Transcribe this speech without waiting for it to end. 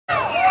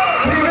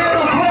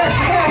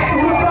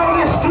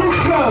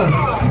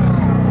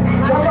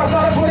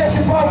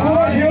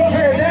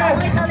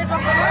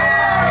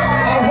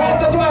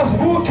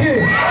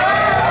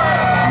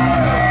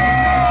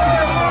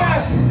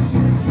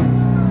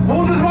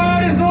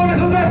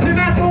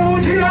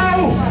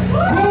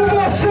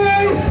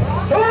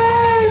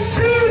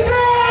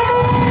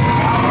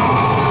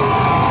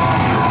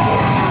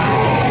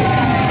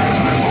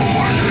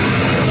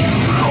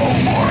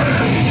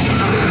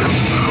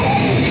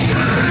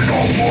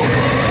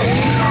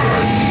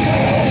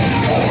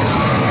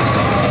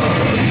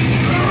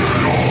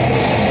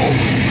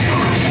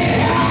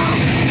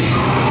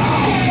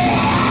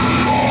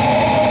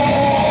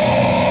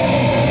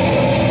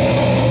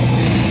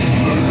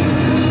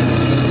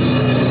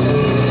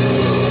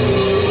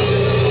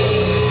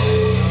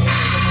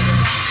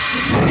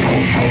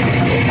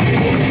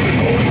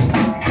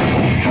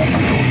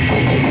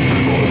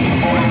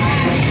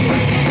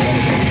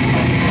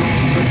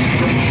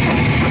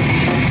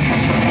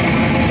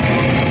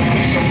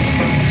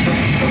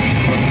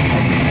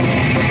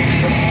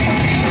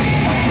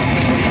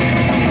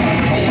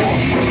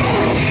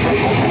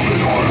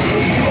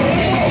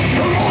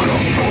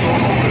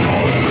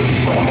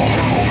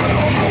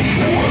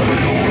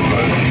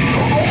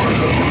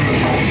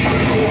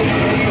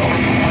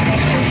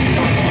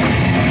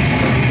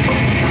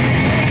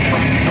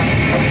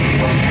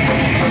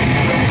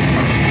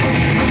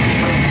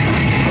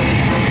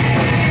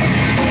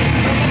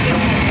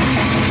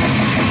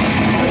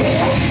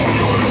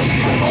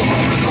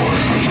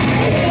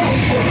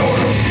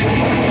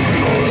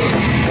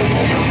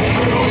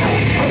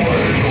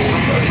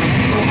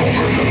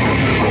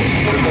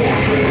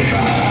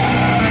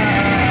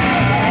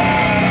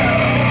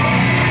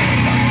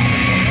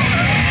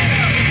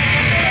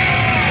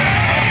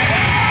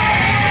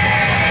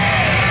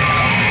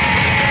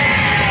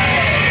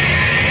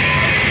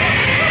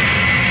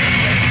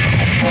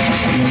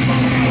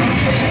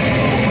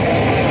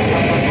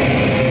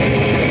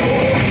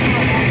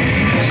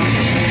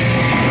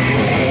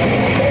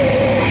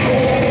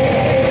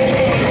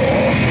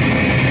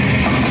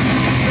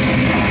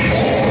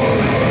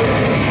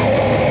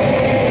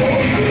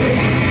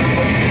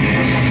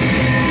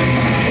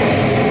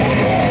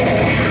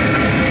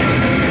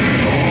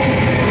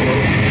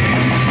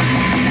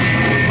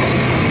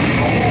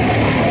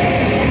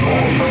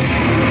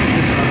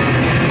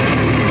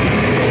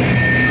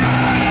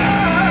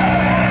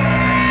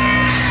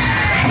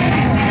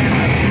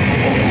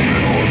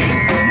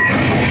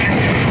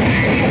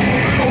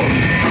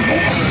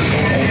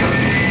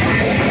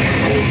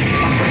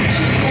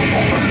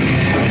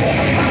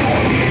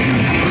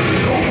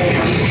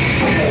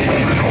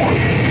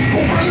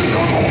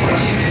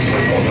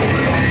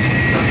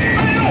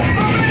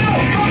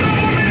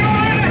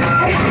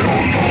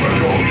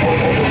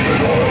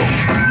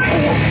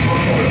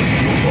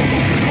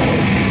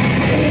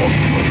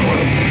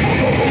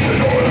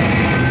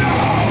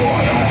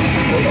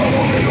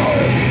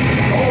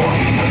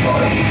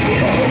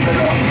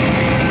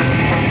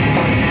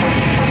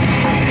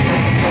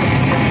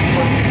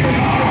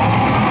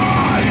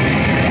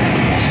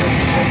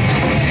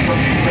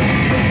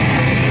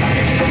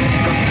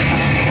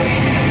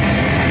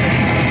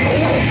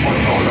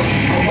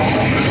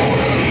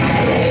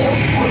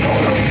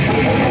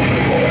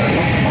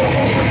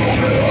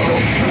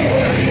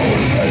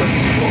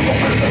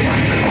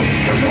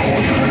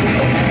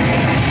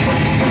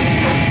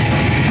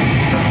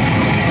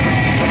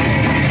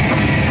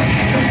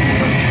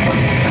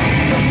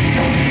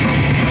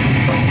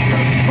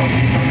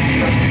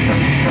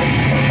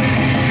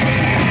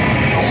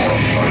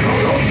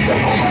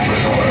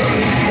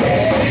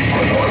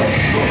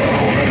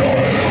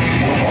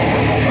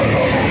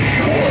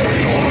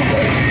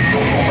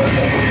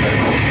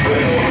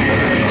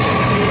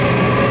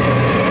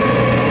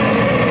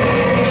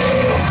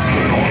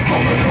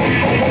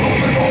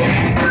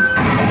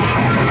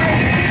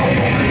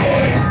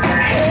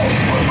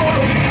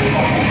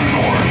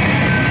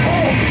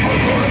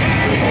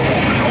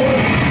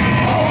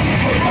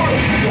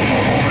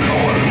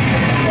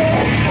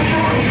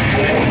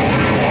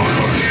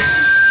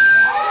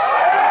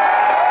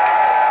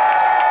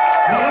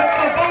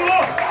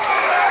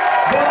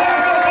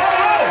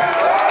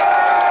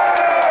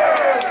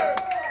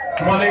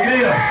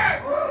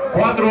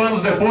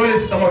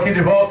depois, estamos aqui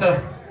de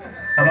volta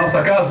na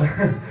nossa casa.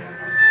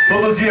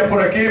 Todo dia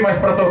por aqui, mas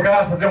para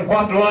tocar, fazemos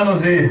 4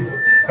 anos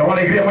e é uma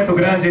alegria muito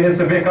grande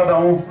receber cada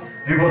um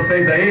de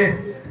vocês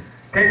aí.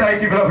 Quem está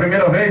aqui pela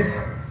primeira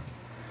vez?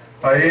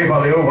 Aí,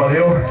 valeu,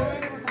 valeu.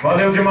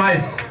 Valeu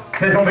demais.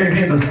 Sejam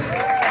bem-vindos.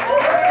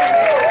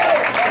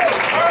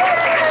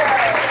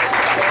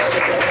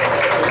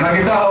 Na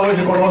guitarra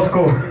hoje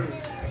conosco,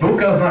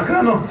 Lucas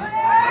Nakano.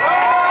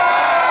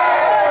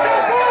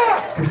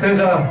 Que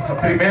seja a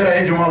primeira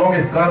aí de uma longa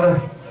estrada,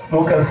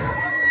 Lucas.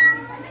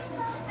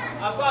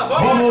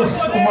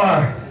 Vamos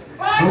uma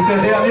do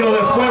CD Anillo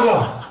de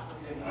Fuego.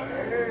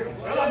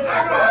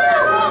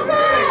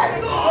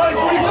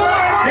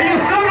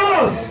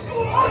 Insanos!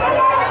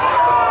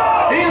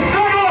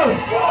 Insanos!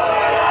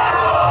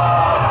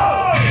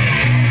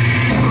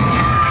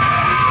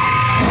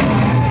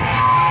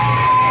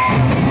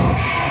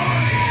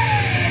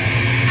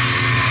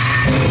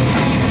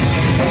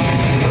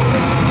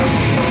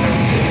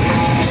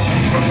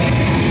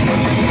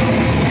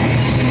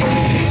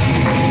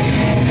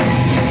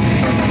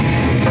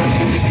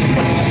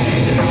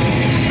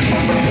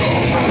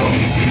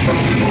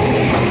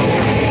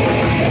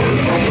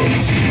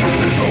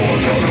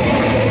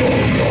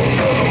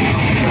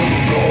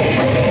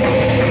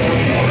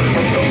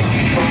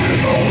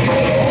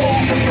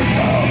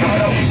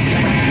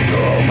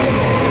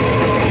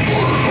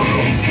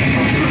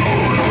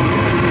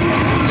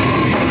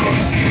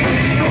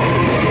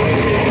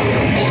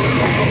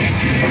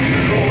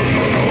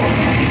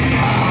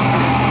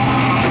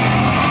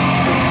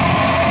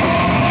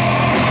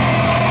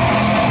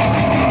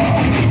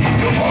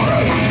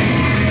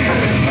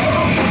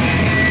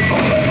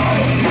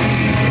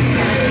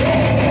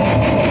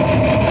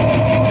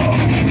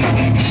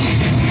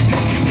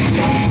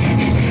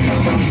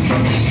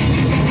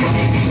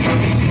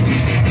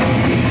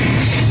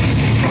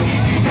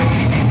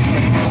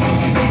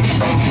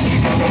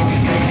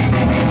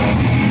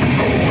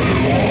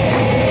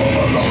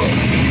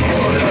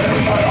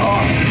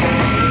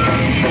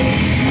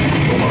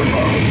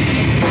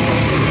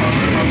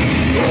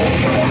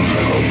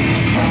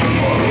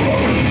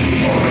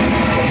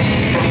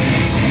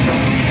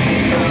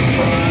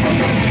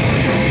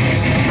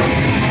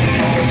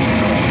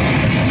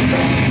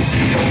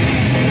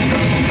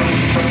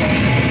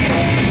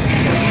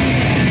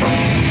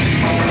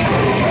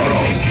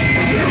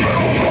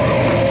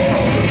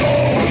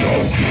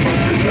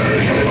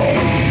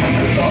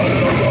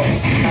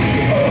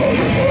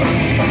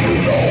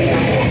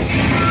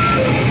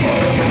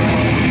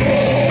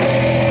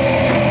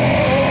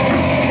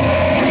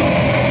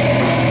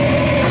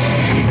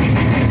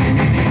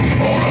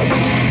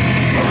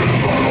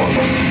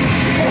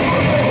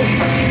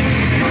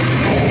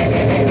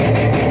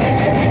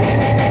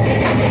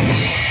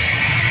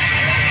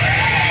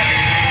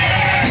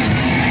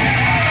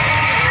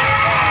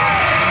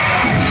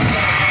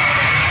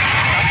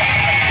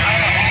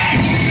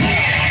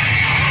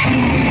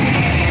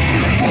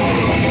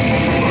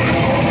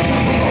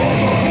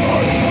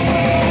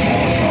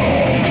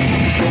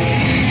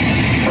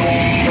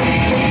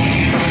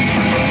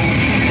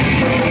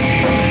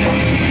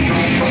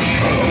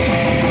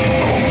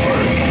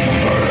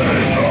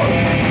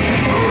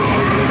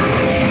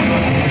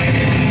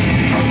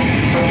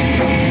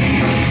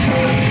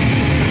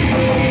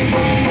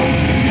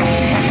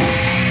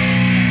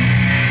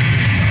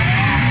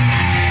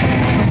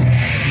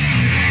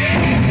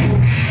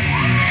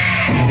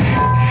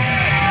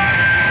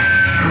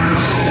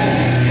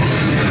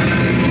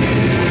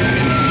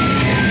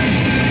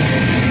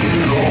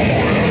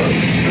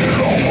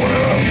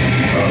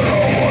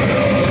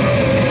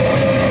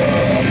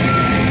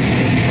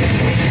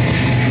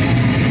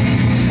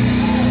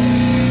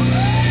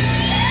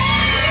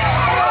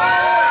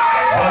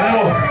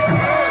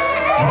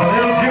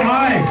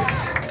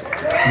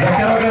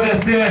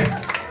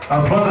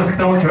 As bandas que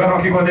estiveram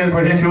aqui com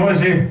a gente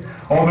hoje,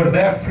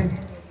 Overdef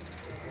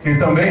e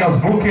também as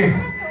Book.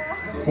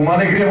 Uma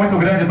alegria muito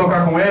grande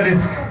tocar com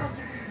eles.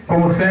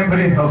 Como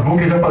sempre, as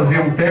Book já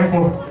faziam um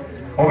tempo.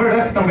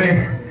 Overdef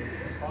também.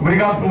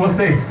 Obrigado por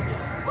vocês.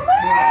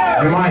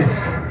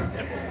 Demais.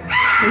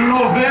 Em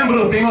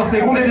novembro tem a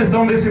segunda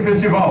edição desse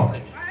festival.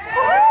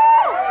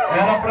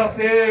 Era para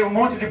ser um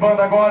monte de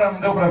banda agora,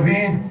 não deu para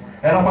vir.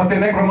 Era para ter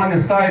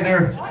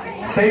Necromanicider,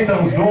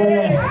 Satan's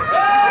Doom,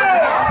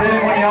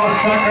 Cerimonial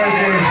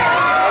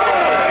Sacred.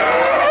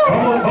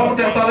 Vamos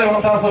tentar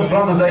levantar essas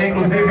bandas aí,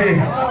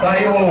 inclusive tá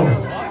aí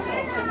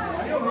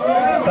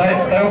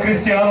o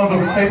Cristiano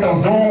do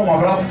Satan's Doom. Um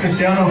abraço,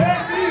 Cristiano.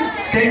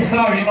 Quem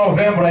sabe em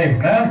novembro aí,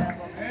 né?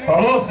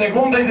 Falou?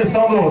 Segunda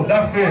edição do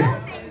Death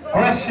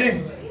Crash,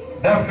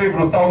 Death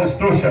Brutal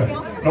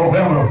Destruction,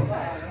 novembro.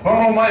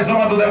 Vamos mais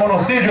uma do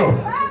Demonocídio.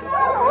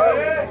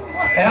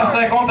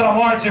 Essa é contra a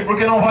morte,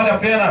 porque não vale a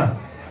pena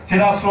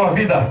tirar a sua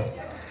vida.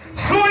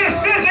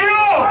 Suicídio!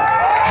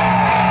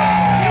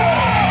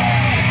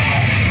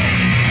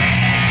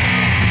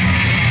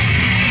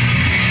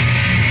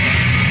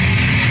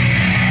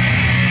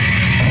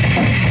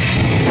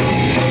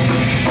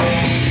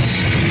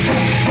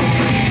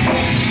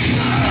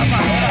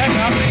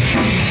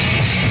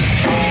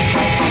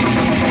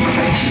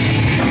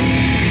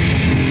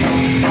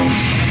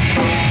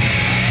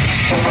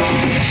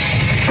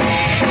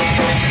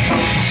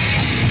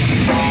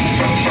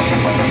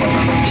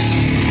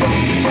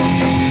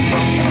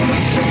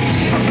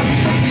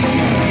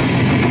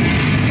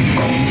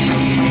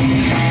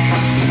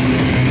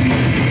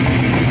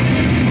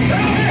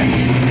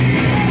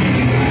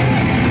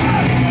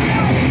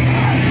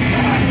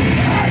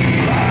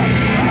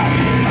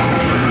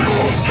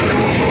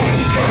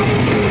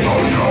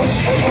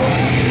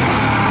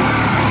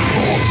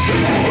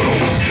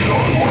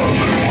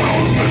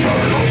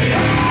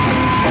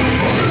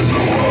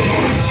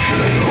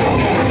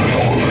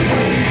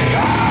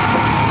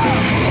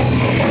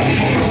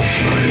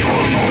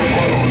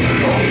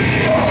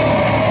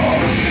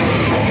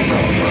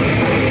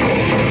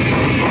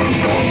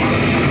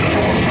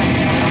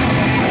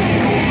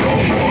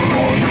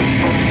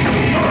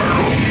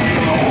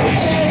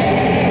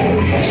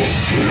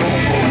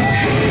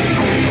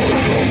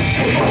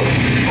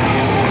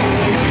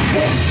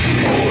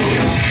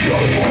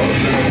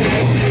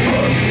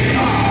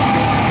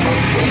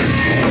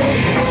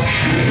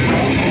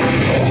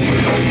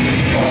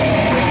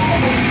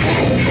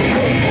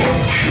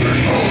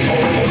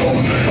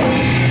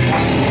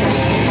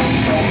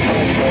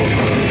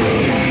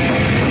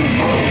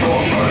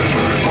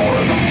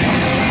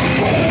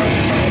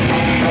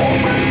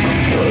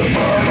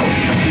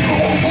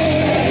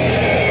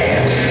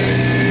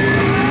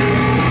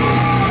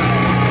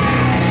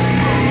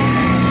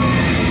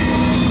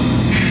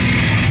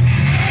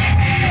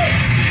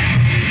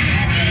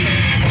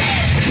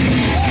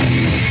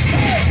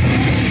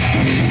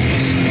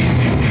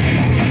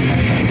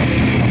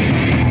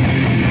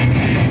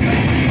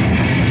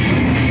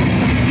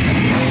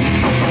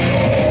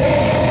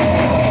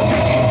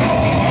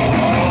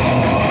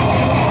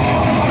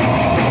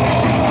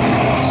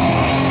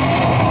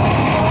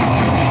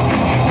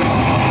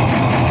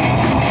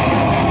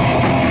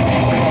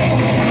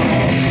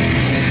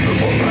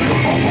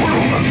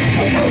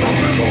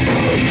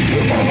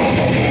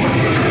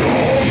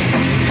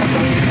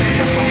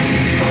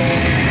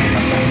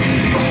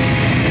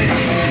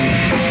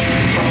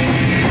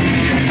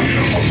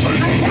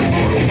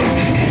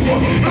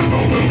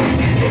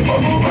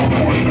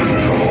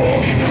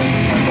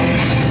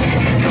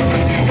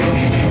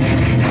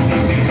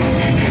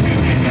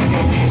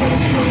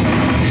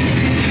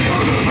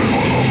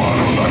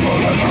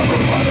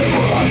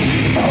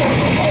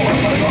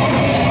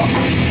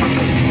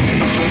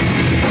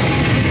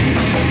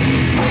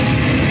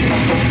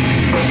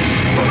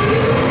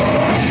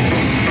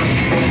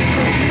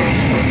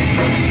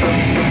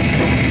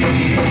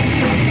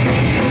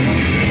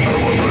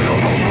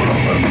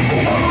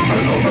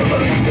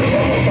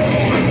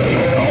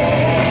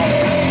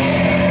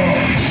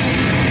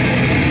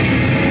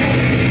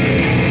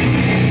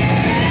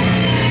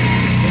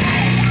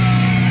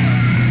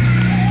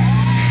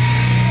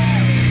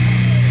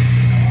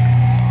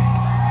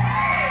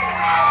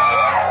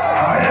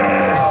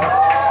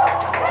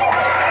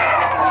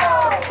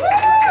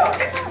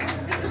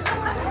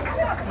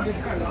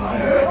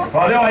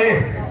 Valeu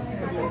aí.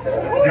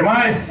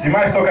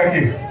 Demais tocar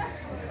aqui.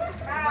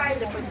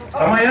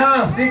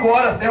 Amanhã, 5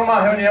 horas, tem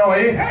uma reunião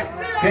aí.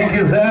 Quem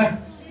quiser,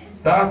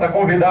 tá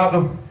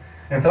convidado.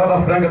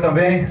 Entrada franca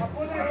também.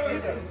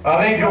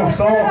 Além de um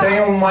som, tem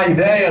uma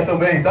ideia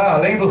também, tá?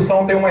 Além do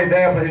som, tem uma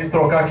ideia pra gente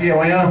trocar aqui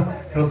amanhã.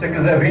 Se você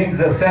quiser vir,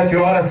 17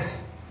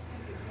 horas.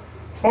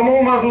 Como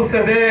uma do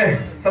CD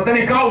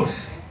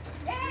Satanicaus.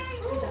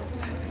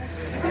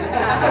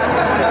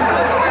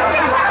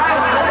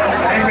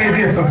 Quem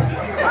fez isso?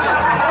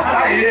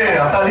 Aí,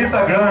 a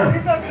Thalita Gran.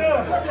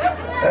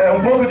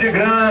 Um pouco de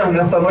Gran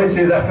nessa noite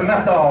de death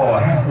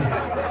metal.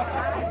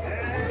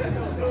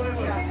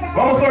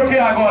 Vamos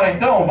sortear agora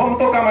então. Vamos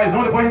tocar mais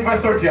um, depois a gente vai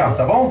sortear,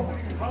 tá bom?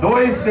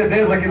 2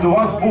 CDs aqui do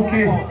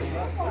Book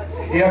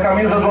e a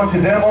camisa do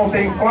Antidemon.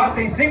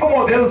 Tem 5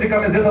 modelos de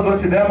camiseta do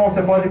Antidemon.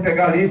 Você pode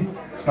pegar ali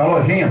na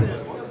lojinha.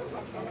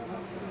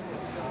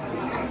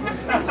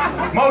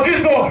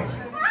 Maldito!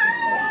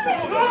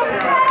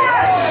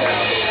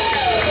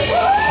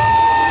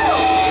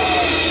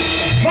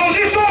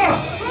 Maldito!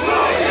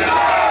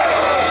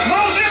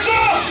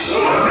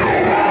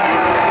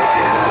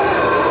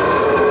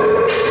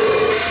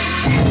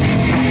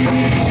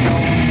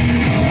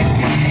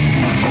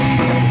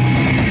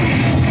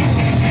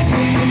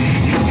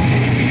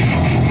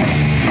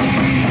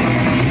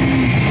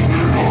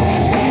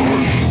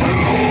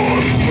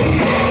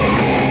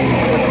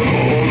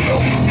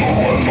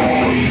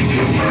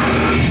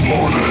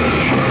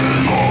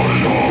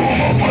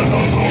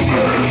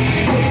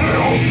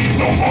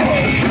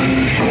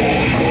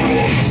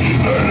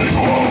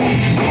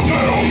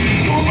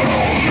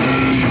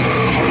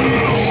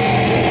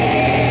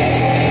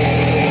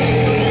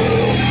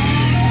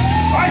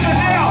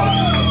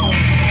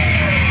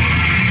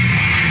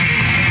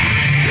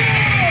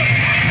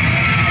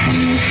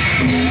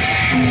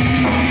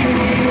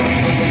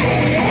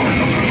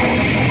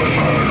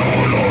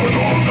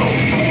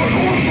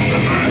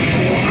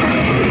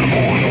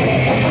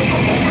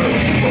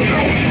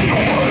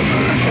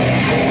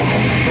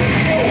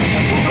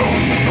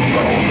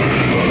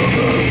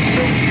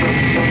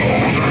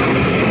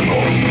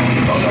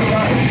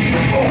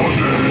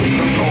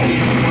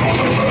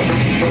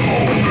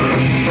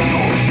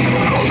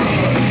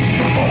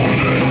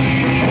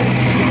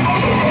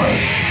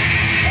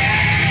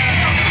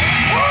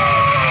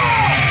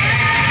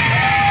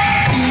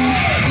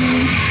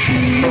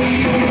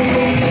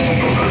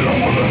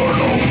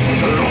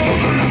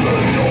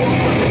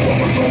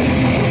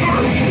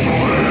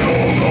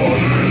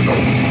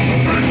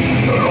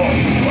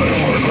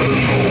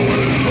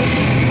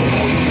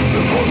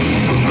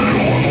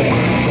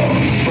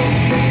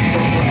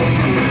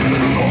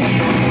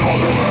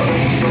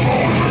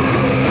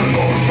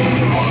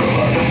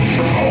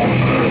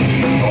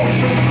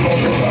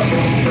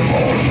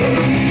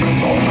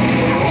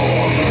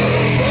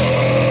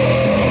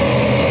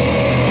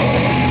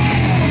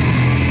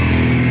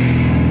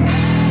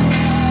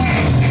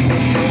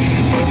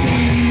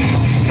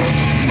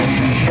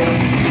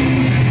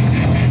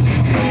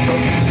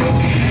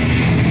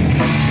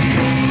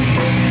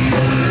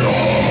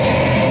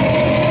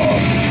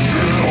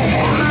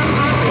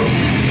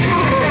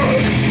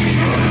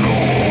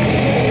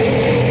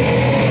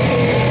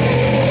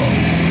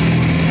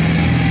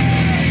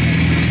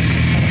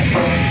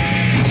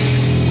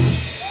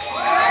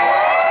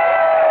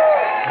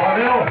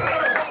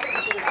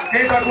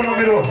 Quem tá com o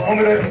número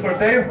aí pro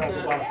sorteio?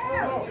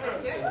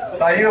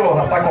 Tá aí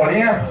a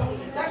sacolinha.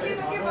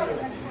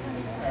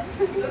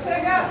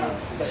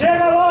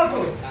 Chega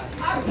logo!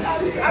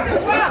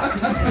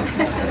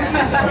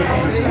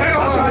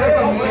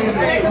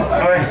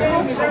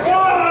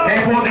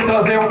 Quem pode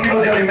trazer 1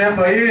 quilo de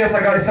alimento aí,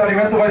 esse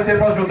alimento vai ser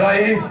para ajudar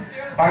aí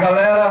a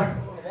galera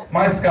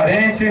mais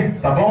carente,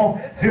 tá bom?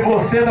 Se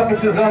você tá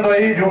precisando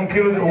aí de 1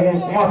 quilo,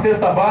 uma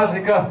cesta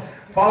básica,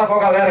 fala com a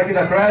galera aqui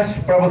da Crash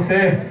para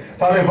você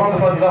tá levando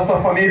para ajudar a sua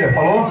família,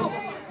 falou?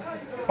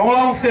 Vamos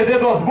lá, um CD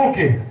do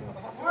Book.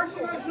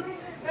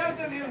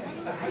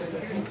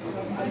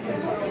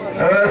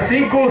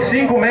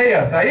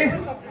 556, tá aí?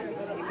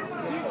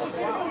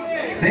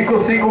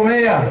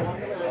 556.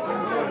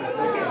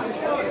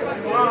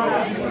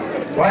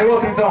 Vai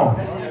outro então.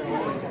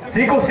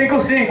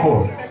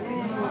 555.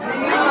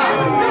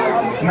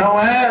 Não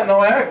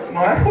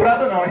é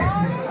furada não, hein?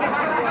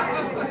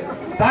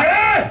 Tá aí!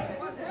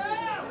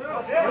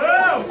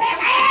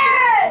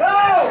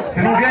 Se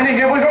não vier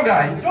ninguém, eu vou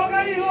jogar, hein?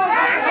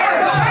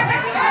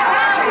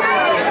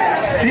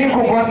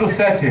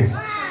 547.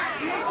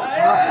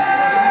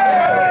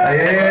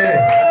 Aê!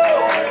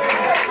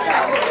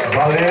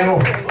 Valeu!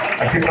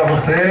 Aqui pra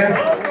você.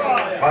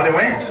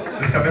 Valeu, hein?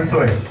 Deus te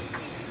abençoe.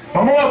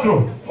 Vamos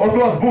outro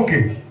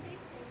Book.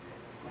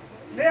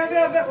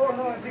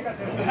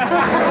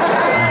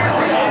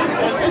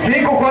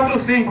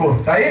 545.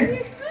 Tá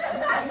aí?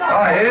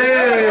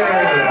 Aê!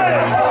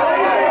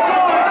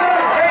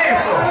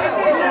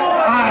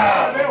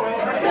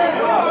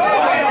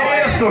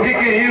 Que isso? O que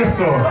é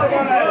isso?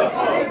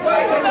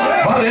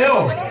 Valeu!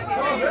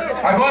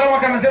 Agora uma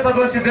camiseta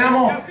do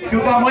Antidemon, se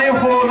o tamanho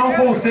não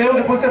for o seu,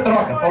 depois você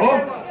troca, falou?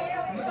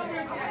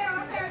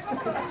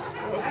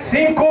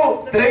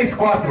 5, 3,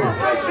 4.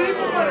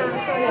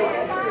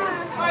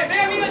 Vai, vem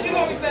a mina de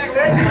novo,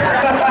 pega.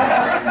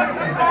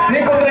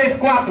 5, 3,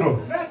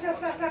 4. Mexe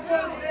essa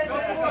sacola direita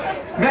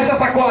aí. Mexe a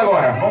sacola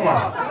agora, vamos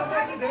lá.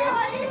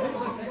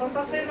 Só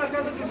tá saindo na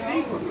casa dos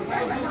 5.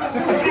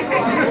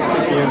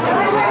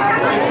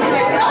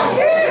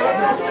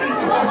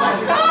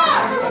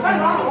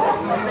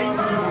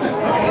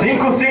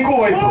 5,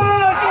 5, 8.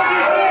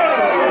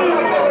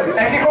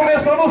 É que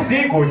começou no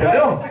 5,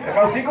 entendeu?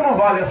 É o 5 não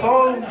vale, é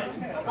só...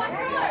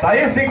 Tá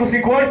aí, 5,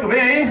 5, 8,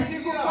 vem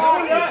aí.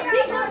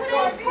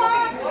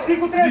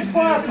 5, 3,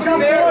 4, já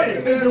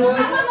foi!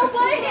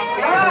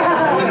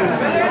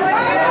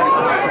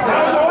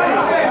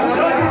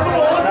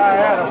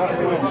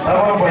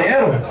 Tava no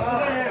banheiro?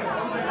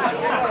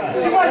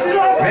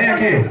 Vem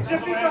aqui.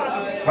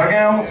 Vai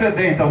ganhar um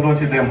CD então do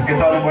Antidemon, porque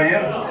tá no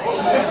banheiro.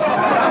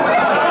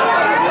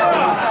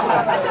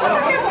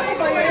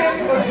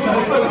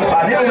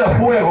 Anil da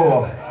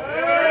Fuego.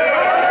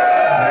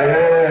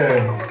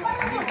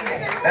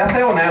 Essa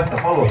é honesta,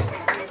 falou.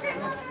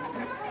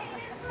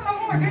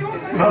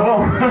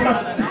 Vamos.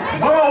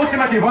 Vamos a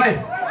última aqui, vai.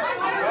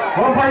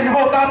 Vamos pra gente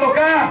voltar a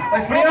tocar. Tá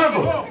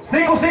esfriando.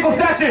 5, 5,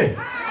 7.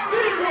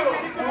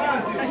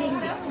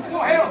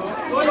 Morreu!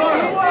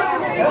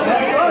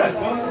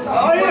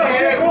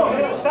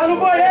 Tá no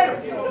banheiro!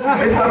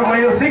 Esse tá no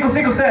banheiro. 5,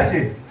 5,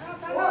 7.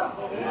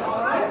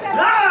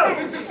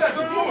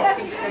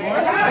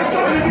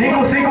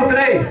 5, 5,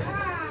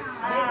 3.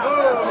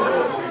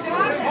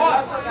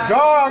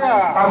 Joga!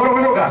 Agora eu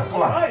vou jogar. Vamos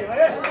lá.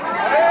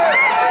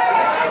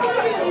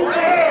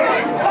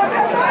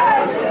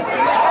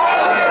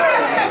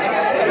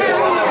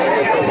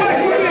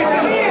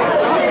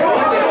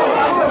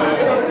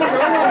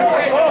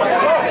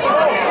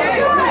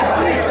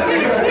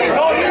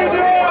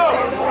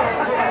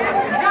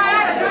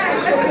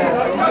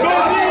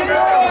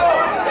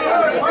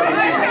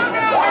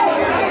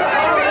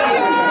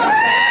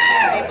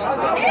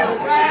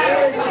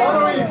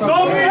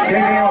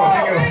 Quem ganhou?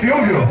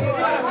 Silvio?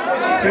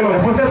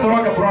 Depois você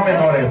troca por uma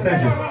menor aí,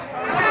 Sérgio.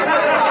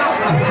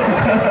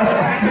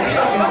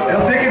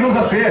 Eu sei que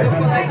usa P.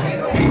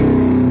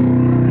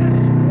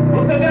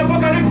 Você tem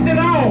Apocalipse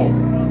não!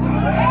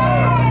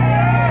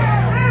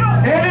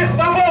 Ele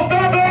está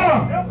voltando!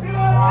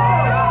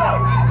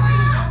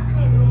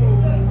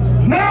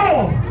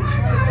 Não!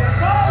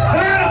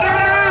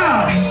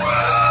 Tardará!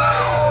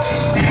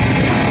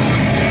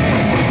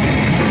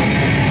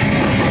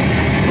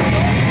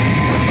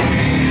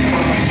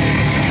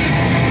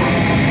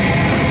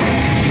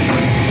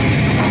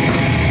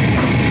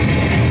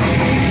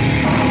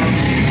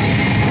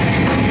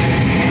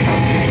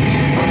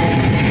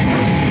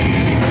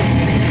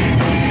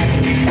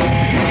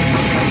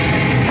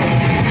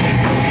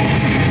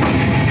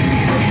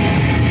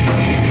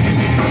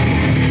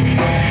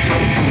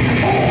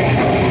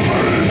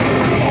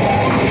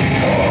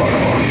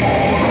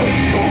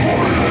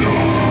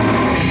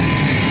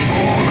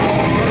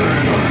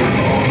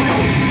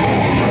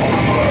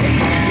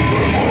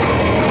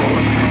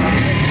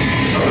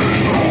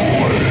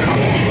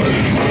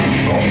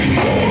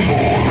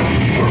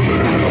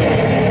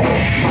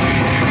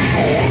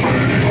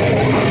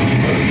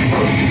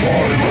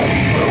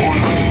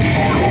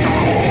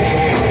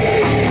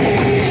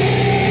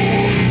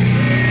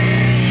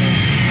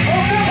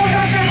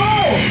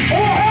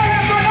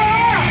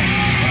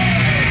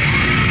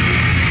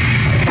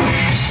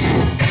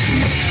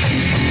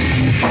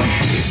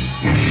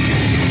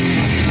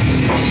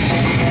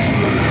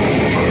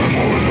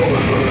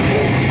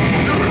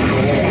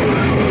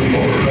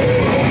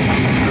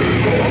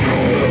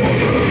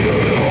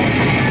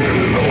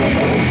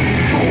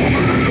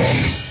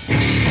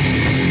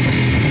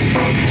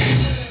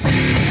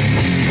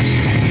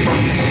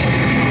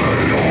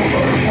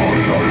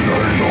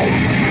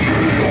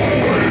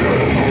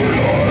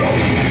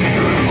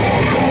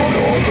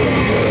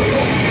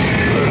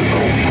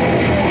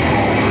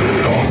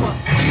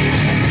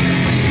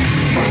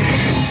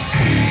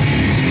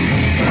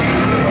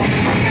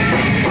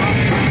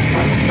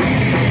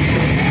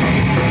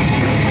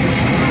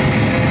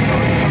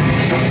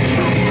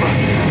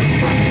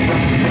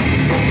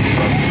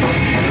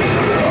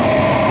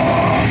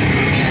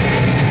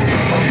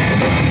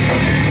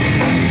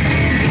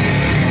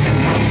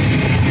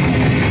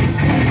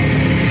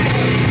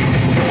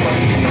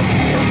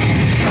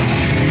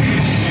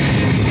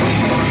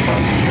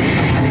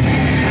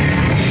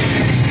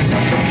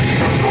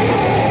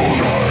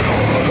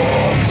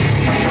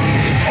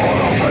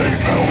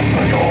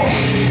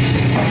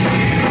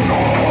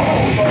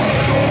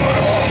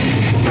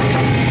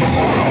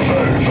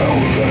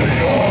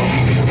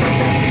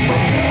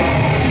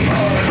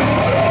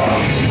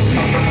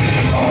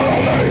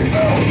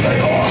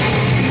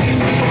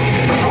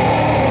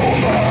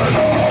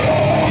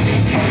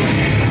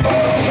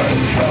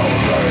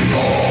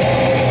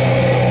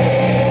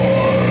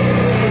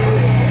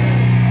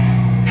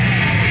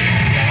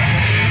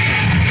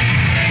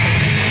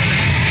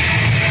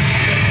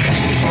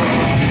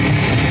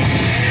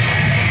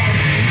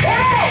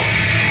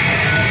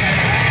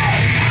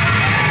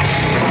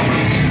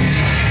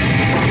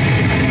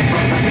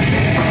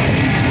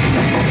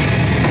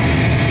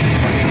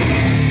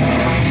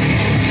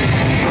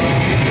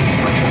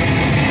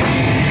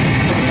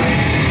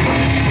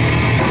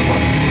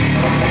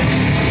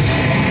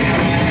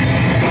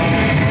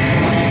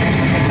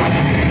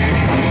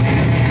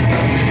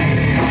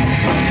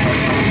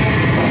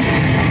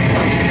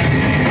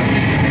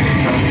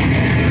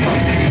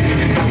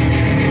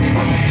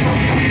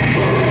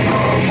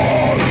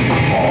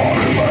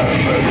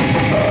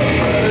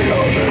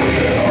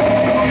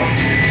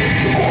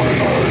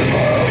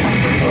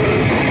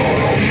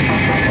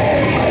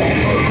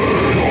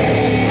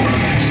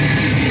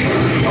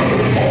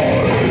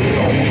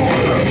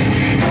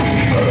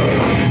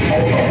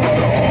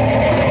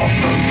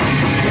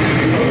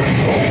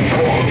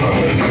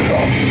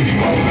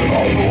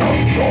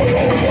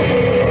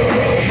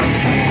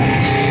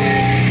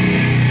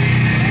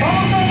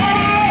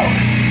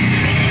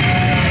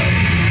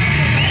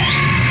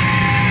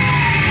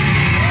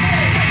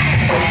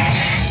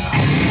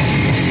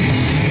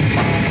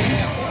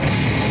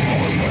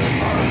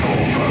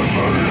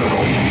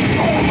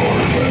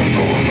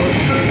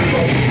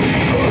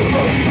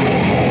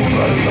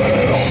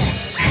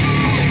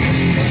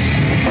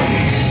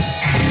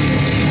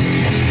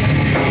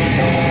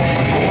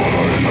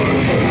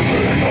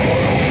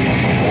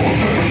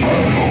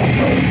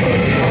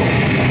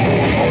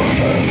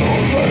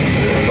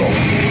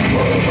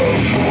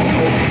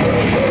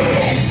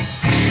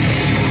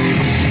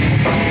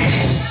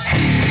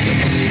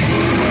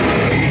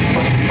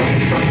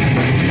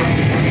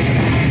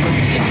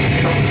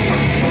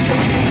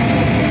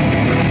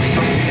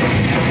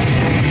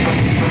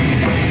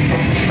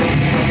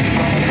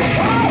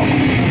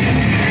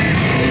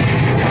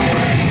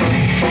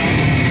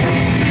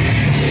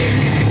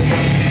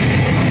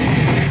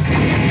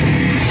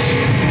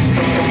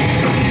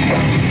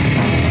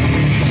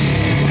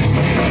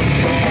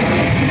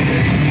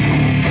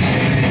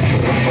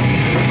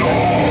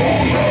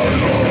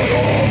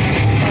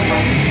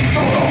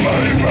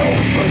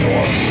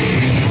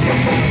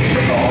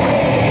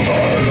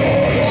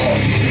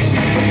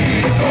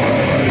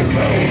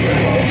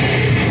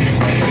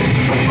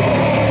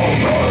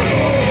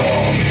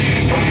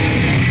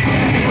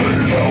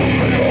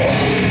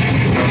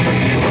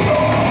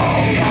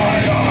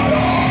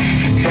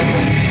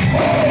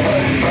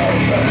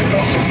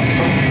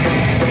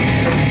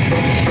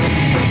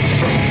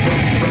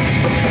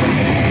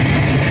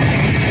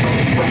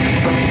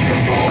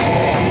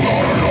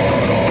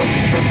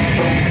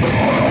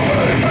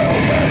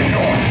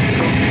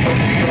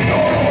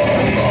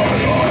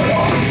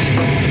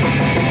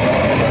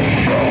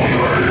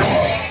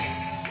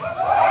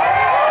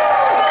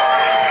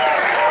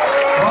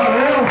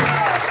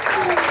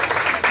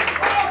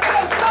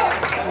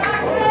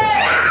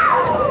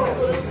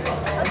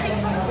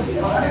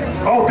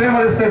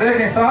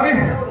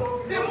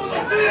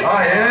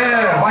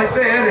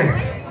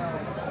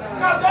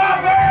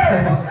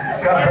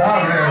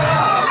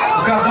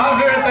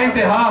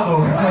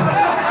 enterrado.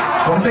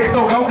 Vamos ter que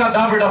tocar o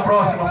cadáver da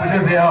próxima pro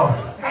Gesiel.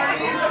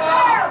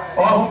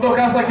 Ó, vamos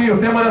tocar isso aqui, o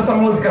tema dessa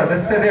música,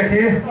 desse CD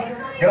aqui,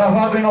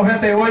 gravado em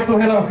 98,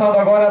 relançado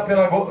agora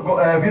pela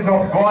Vision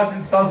of God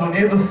dos Estados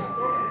Unidos.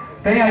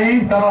 Tem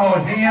aí, tá na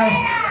lojinha.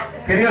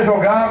 Queria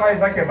jogar, mas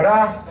vai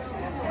quebrar.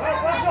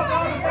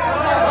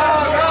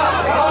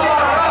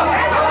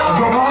 Vou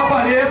jogar uma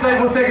palheta e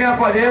você ganha a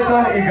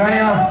palheta e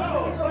ganha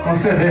um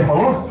CD,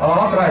 falou? Olha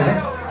lá atrás, hein?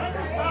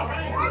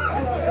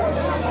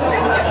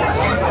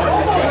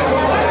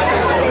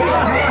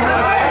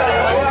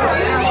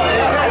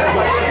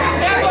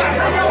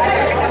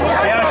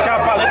 Quer achar a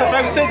paleta,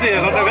 pega o CD.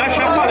 Vou pegar e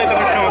achar a paleta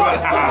no chão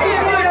agora.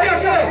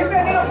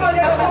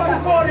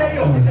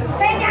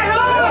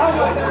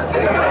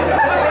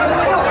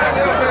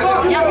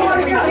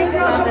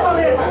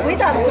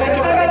 Cuidado, por aqui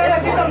você vai ter.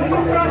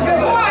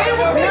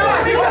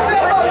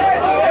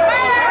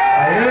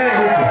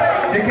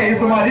 Aê, o que é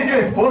isso? O marido e a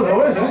esposa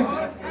hoje, né?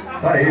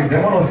 Tá aí,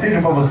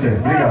 demonocídio pra você.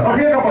 Obrigado. Só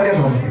queria que eu parei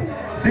pra você.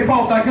 Se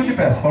faltar aqui eu te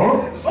peço,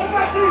 falou? Ô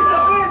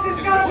Batista, põe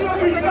esses caras pra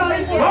brincar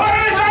aí. Vamos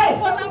aí, então!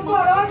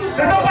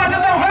 Vocês estão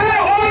fazendo tão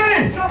velho? Vamos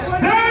aí!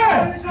 Demonocídio!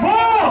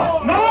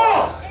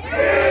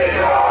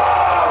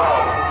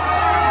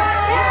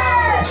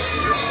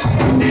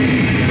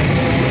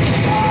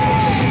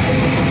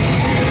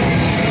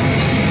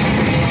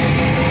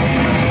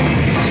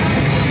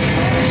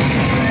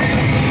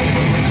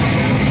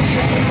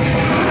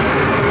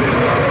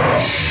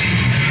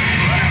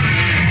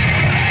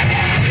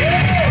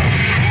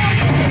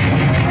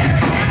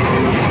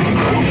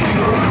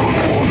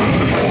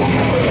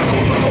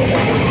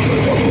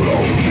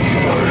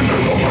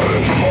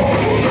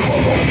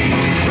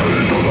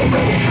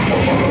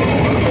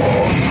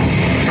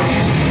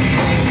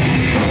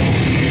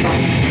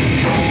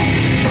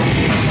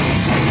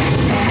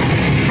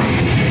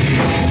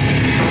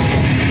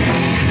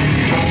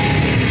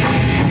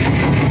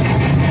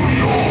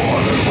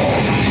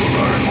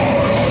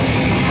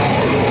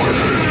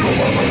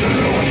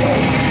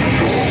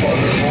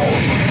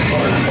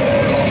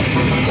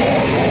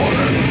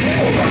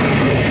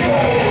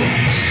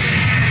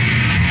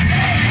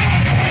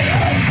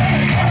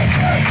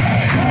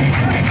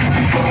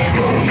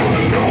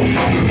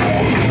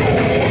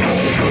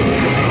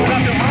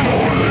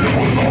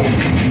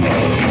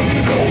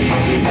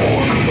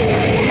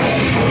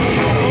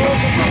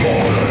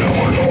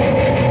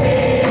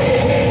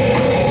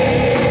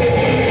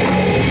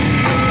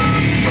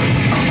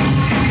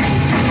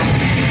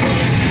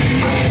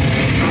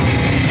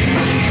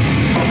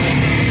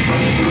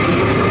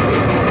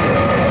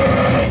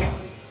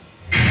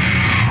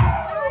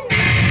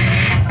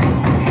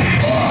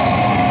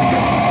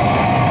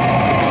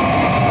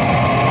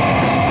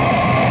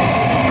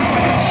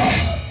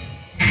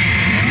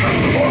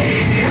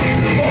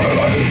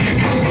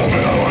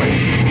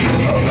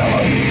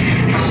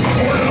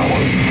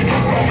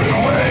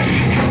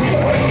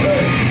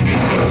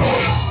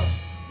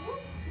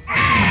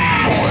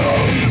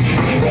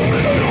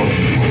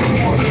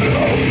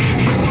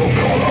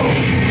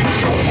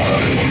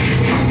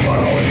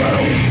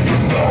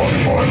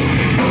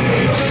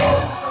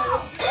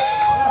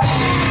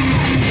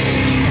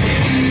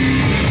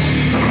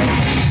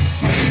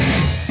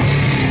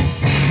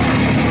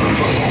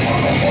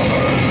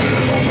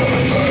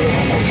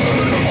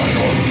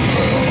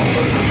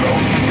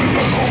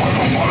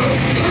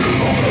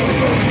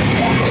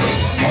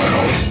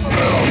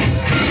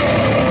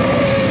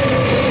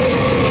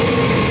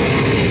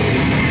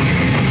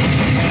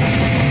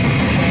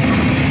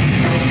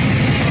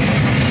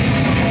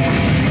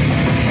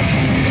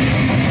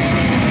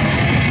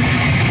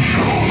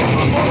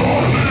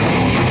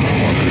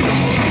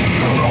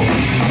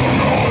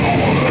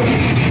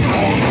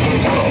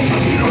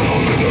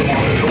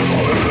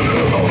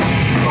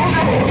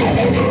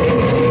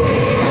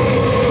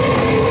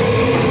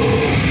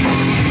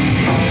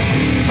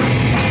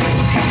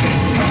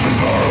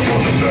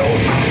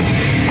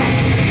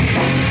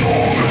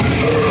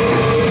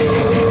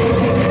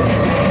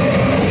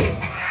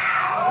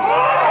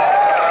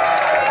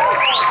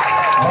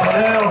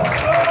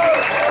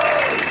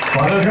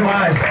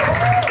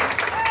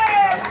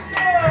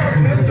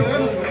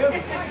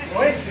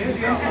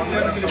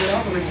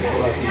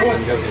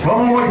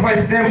 Vamos uma que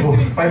faz tempo,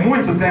 faz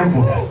muito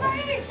tempo,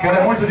 que ela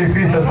é muito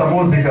difícil essa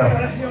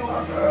música.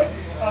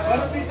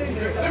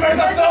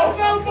 Libertação,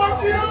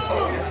 Potinho!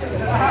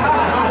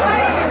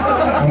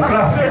 Um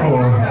clássico.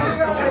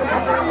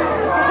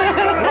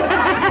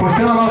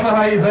 Puxando a nossa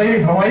raiz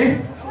aí, vamos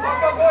aí?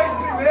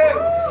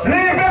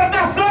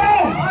 Libertação!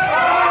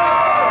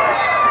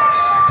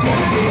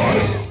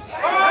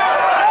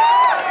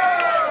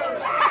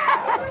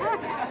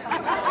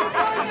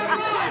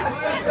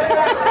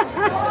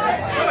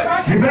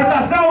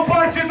 Libertação,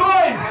 parte 2!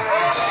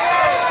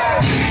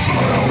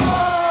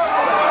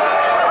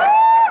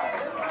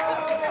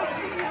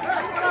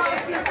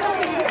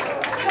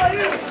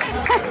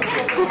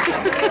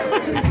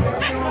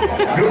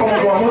 Viu como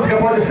uma música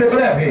pode ser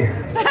breve?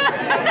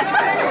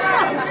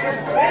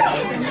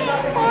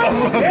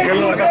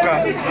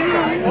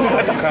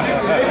 Vai tocar.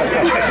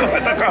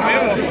 Vai tocar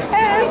mesmo?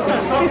 É essa.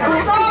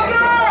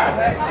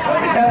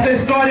 Essa é a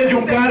história de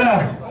um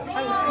cara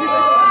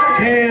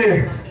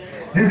que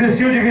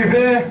desistiu de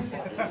viver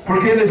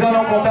porque ele já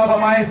não contava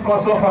mais com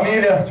a sua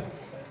família,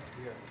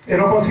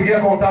 ele não conseguia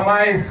contar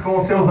mais com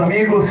os seus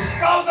amigos,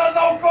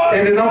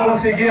 ele não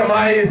conseguia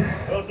mais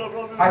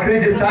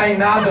acreditar em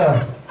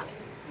nada.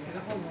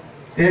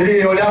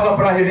 Ele olhava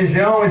para a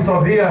religião e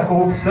só via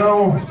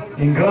corrupção,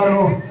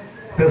 engano,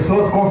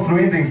 pessoas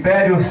construindo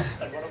impérios.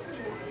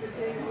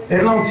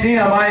 Ele não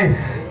tinha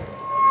mais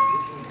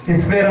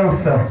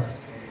esperança.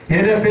 E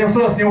ele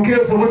pensou assim: o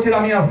que se eu vou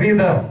tirar minha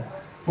vida?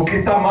 O que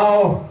está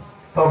mal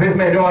talvez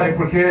melhore,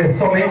 porque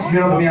somente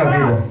tirando minha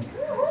vida.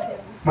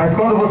 Mas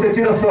quando você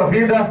tira a sua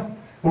vida,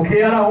 o que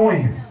era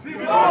ruim?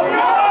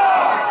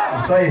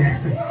 Isso aí.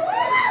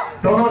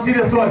 Então não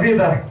tire a sua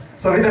vida.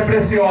 Sua vida é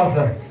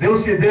preciosa.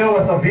 Deus te deu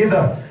essa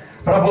vida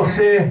para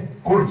você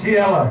curtir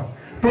ela.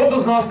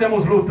 Todos nós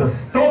temos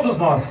lutas. Todos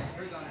nós.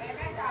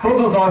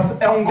 Todos nós.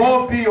 É um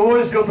golpe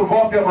hoje, outro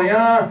golpe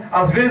amanhã.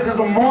 Às vezes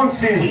um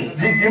monte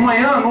de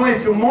manhã à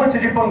noite, um monte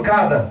de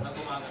pancada.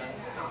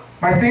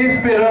 Mas tenha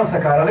esperança,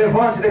 cara.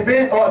 Levante.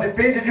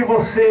 Depende de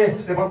você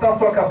levantar a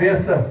sua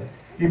cabeça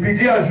e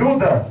pedir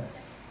ajuda.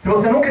 Se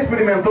você nunca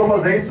experimentou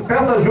fazer isso,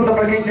 peça ajuda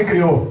para quem te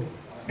criou.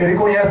 Ele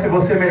conhece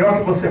você melhor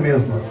que você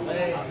mesmo.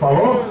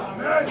 Falou?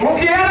 O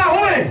que era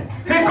ruim,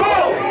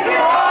 ficou!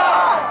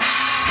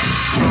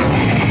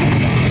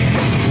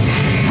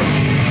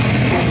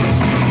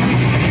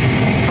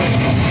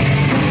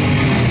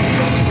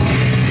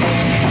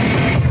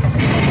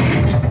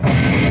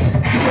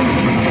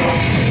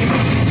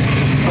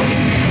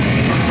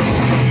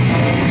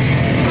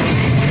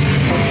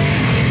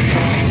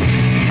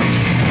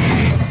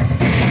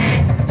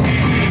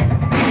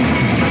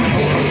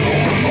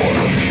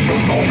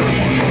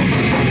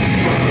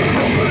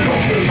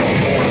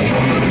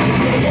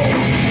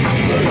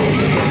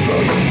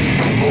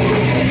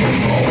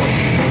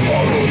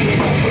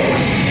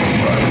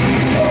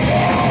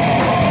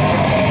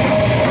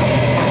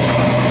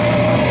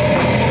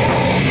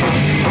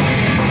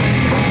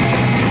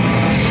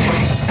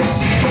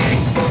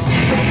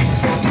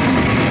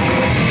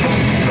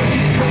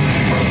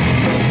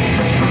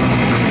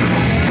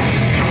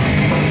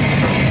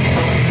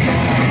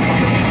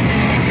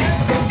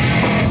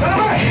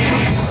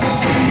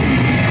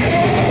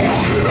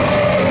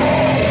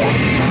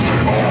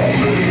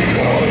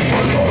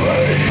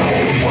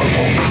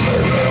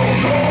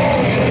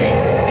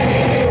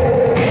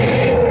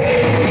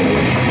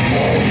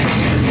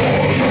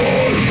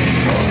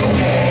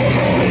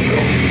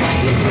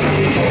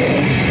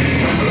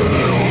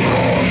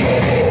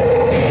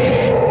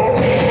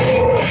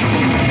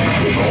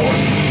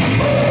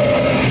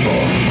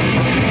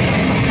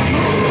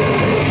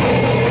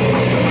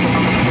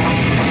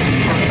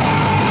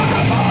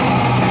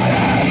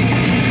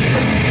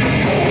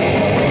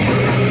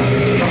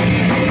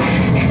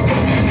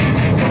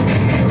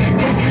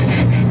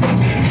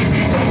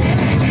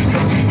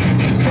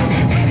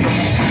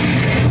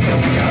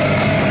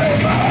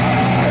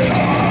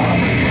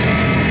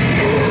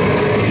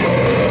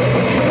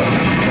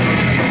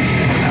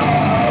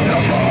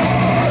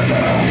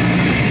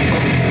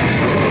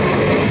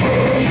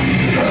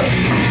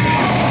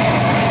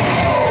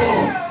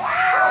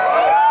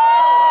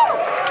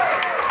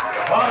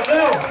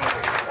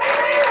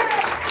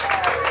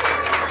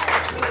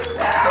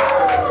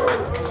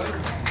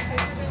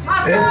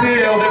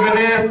 Esse é o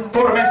DVD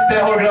Tormento de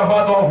Terror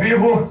gravado ao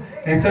vivo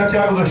em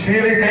Santiago do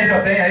Chile. Quem já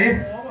tem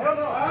aí?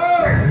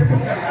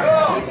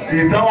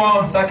 Então,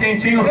 ó, tá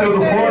quentinho o seu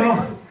do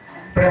forno,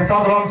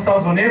 prensado lá nos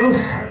Estados Unidos,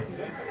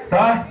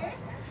 tá?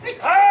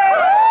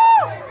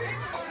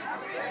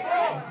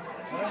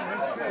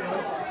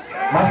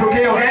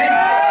 Machuquei alguém?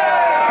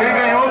 Quem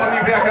ganhou? Pra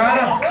mim ver a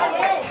cara.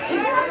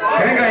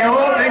 Quem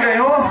ganhou? Quem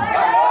ganhou?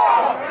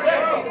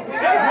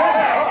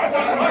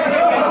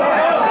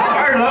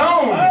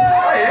 Carlão!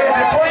 Aí,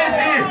 depois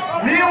de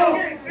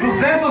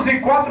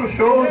 1.204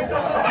 shows,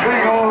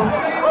 ganhou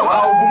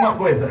alguma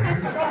coisa.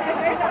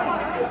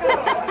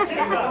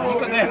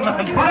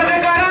 Para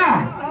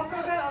declarar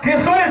que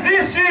só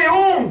existe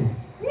um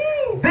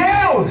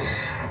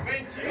Deus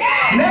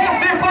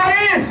nesse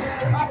país.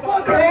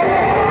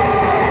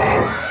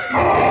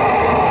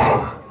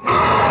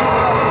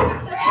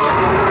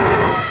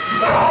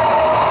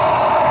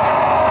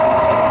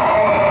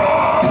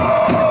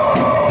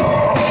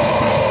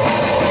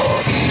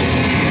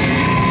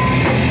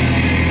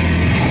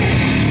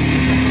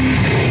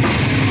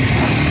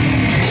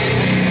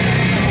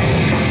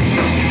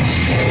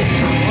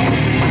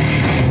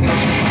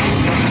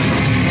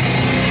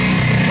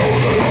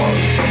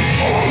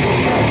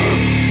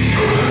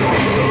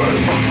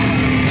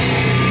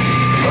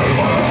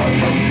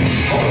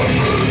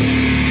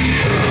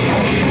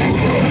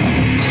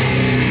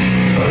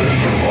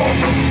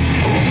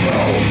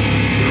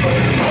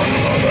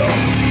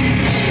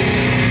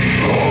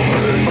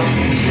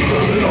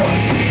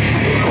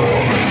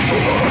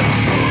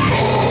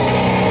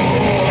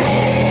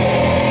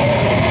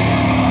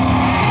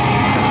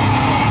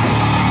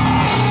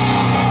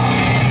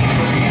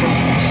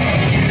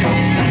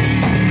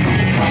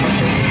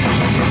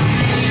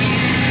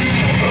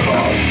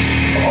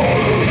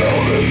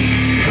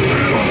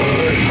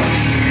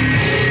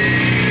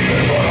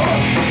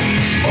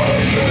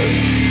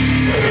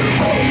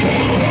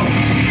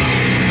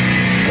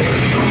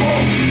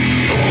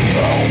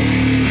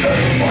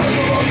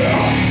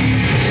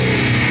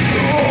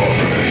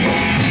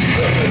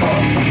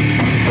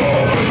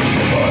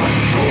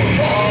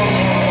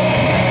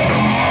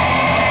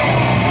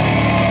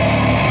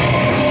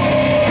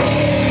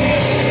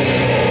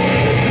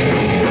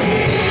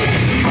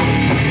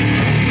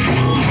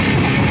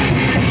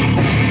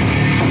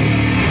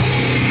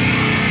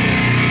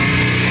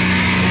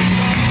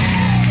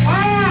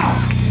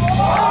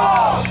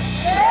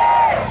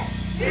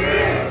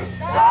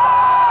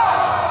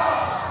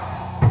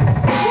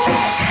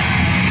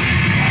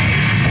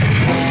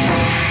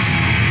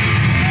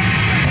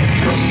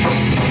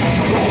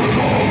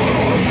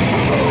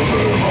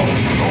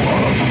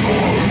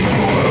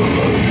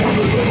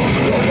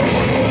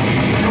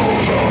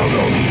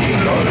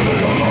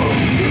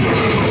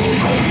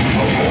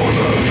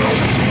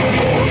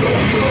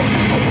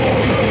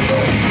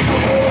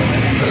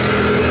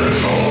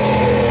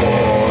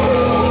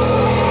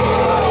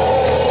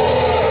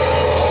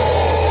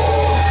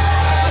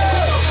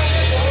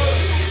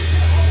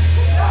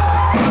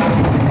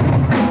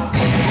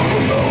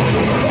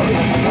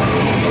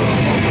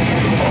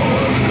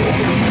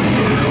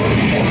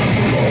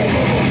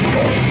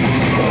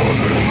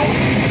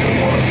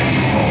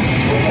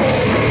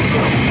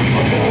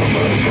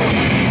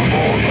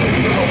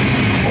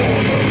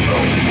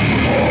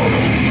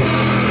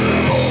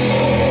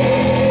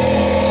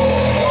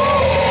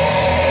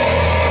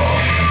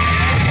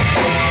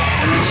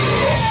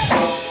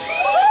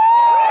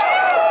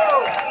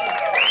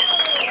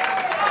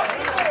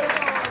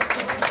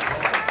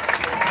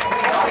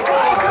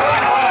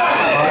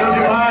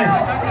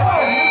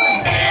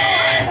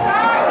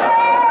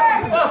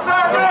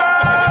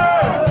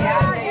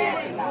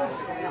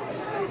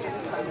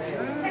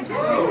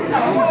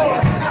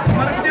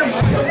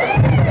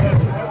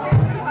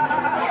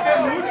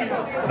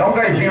 Dá um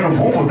gásinho no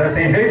bumbo, né?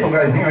 Tem jeito um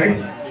gásinho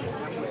aí?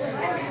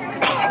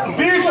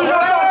 Bichos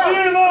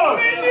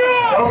assassinos!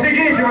 É o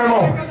seguinte, meu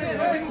irmão.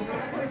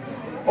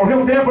 Houve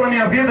um tempo na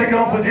minha vida que eu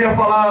não podia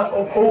falar,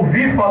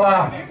 ouvir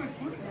falar.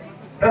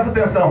 Presta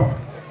atenção.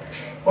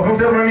 Houve um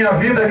tempo na minha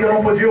vida que eu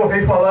não podia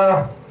ouvir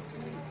falar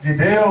de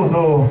Deus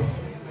ou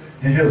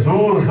de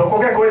Jesus ou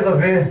qualquer coisa a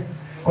ver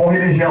com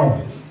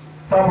religião.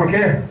 Sabe por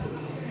quê?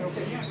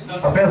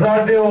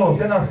 Apesar de eu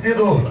ter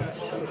nascido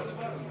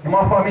em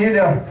uma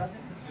família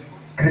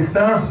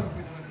cristã,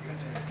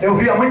 eu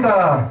via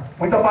muita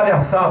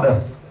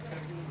palhaçada.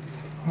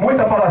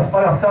 Muita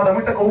palhaçada,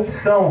 muita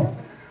corrupção.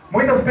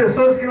 Muitas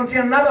pessoas que não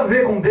tinham nada a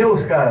ver com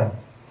Deus, cara,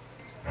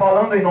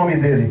 falando em nome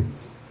dele,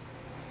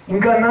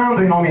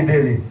 enganando em nome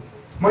dele,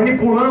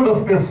 manipulando as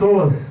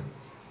pessoas,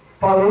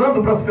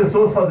 falando para as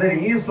pessoas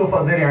fazerem isso ou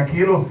fazerem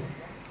aquilo,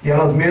 e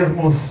elas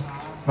mesmas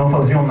não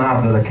faziam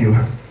nada daquilo.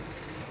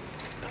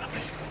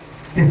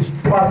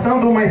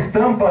 Passando uma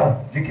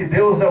estampa de que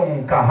Deus é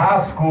um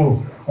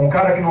carrasco, um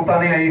cara que não está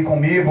nem aí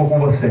comigo ou com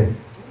você.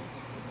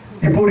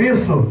 E por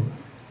isso,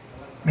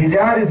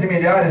 milhares e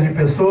milhares de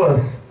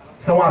pessoas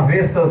são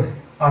avessas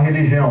à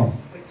religião,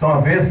 são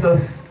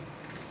avessas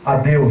a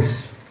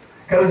Deus.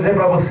 Quero dizer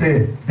para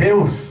você,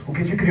 Deus, o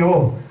que te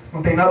criou,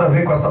 não tem nada a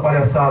ver com essa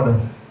palhaçada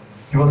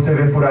que você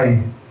vê por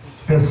aí.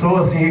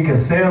 Pessoas se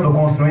enriquecendo,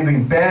 construindo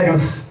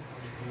impérios,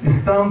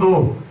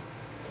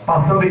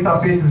 passando em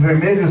tapetes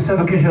vermelhos,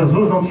 sendo que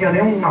Jesus não tinha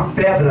nenhuma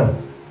pedra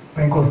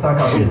para encostar a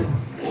cabeça.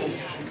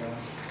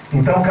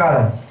 Então,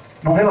 cara,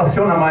 não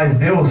relaciona mais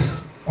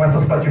Deus com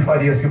essas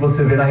patifarias que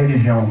você vê na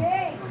religião.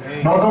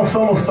 Nós não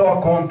somos só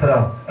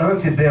contra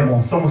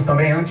antidemon, somos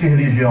também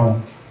anti-religião.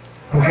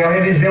 Porque a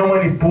religião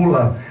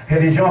manipula, a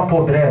religião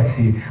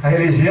apodrece, a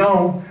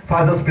religião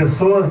faz as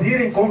pessoas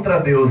irem contra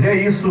Deus. E é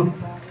isso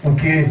o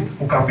que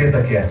o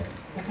capeta quer.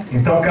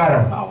 Então,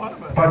 cara,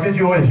 a partir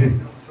de hoje,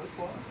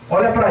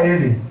 olha para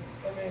ele,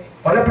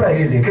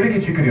 aquele que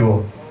te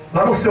criou.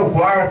 Lá no seu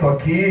quarto,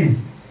 aqui,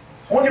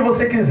 onde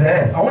você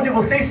quiser, aonde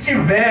você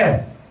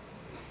estiver,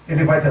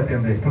 ele vai te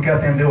atender, porque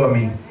atendeu a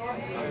mim.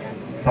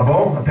 Tá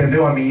bom?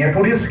 Atendeu a mim. É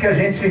por isso que a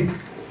gente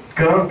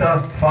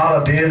canta,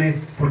 fala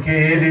dele, porque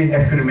ele é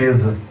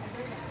firmeza.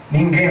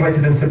 Ninguém vai te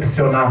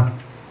decepcionar.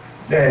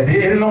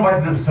 Ele não vai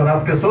te decepcionar.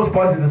 As pessoas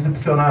podem te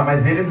decepcionar,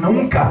 mas ele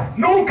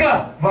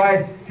nunca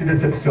vai te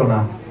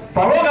decepcionar.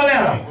 Falou,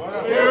 galera?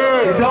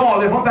 Então, ó,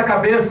 levanta a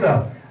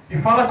cabeça e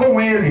fala com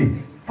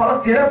ele.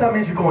 Fala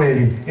diretamente com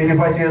ele. Ele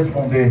vai te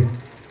responder.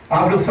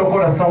 Abre o seu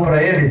coração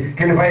para ele,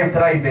 que ele vai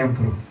entrar aí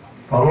dentro.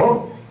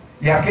 Falou?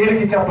 E aquele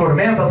que te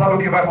atormenta, sabe o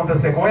que vai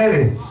acontecer com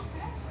ele?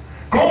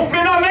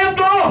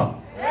 Confinamento!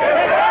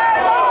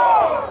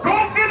 Eterno!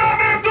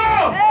 Confinamento!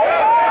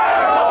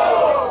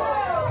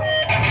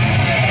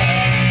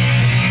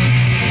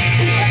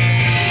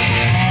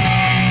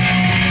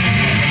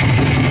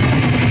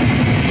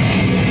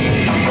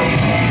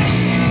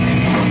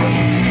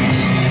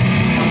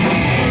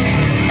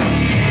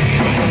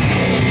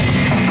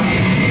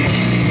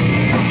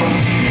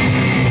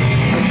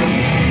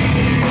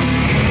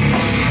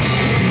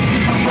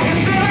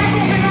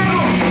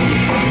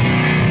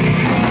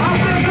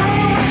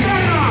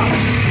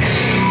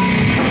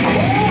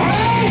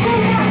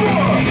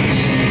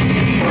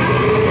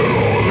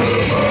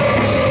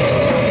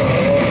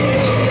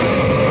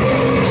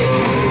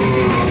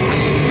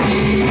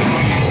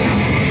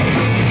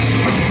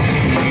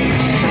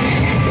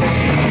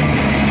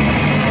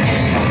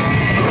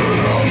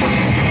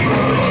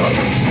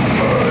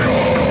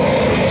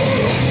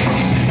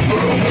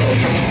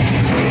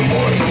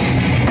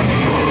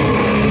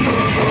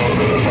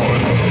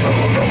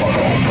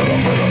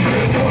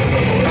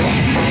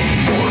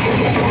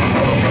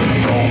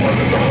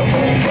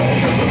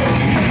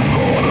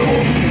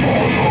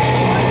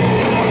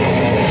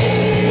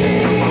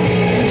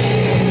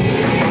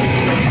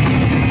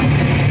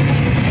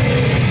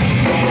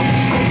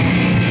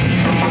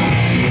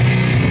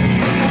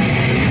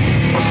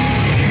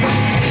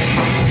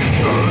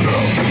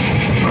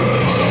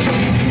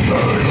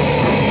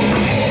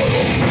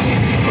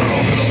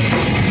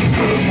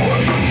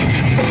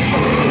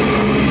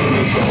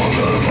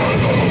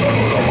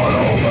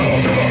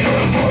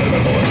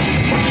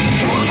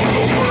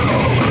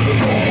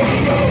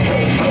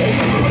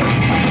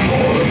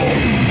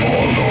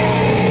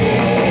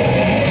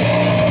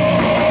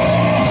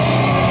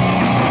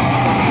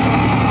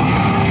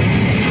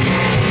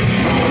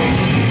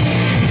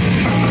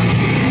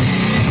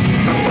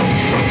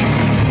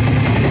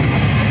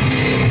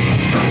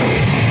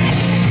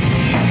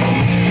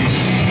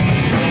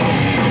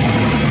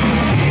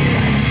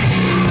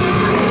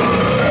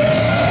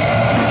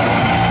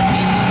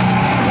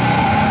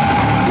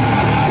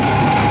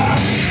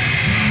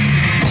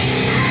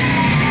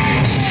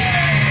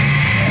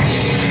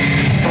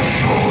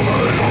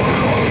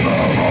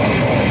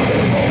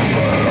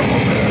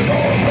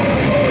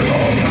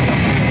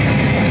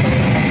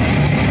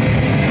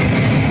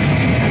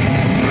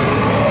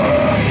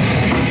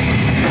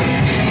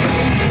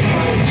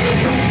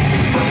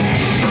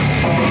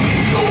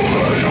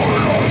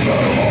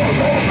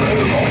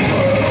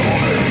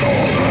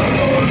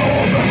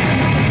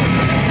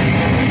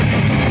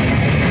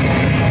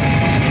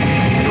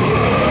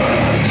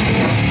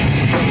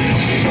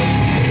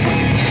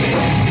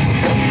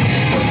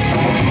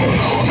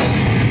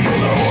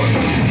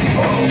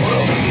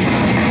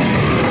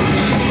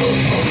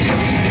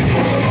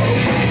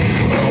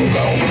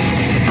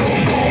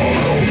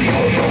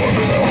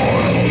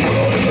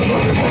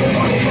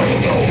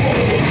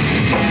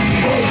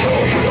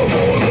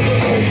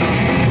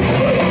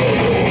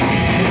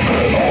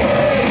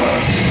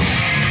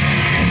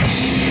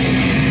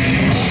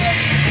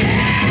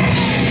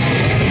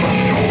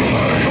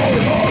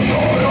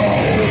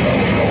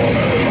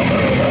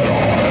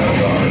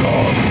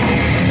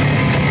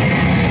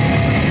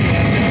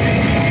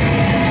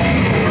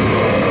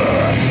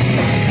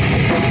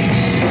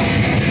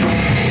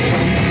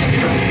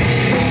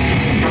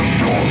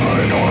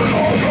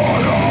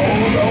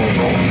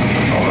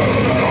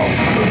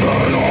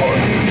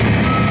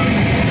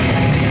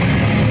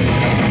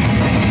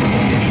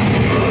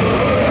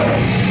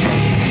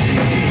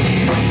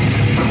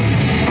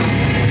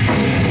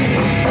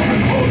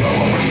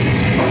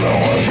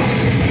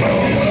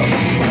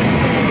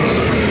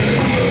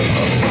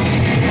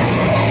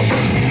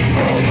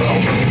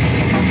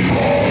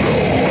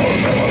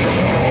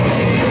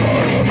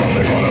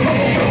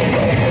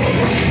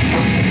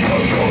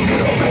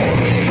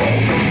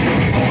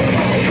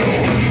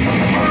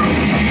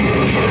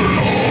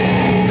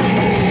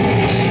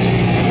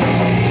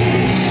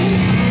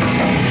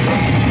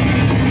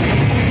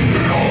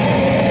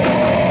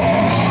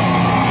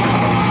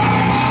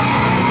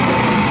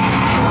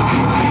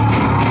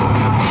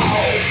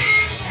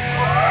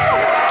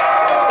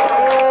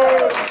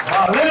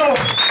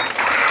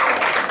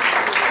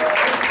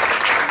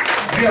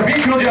 dia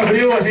 21 de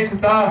abril a gente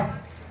está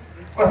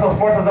com essas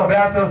portas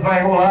abertas,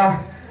 vai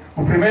rolar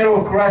o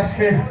primeiro Crash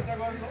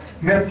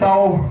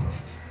Metal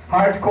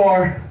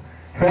Hardcore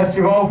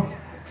Festival,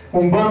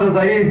 com bandas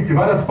aí de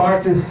várias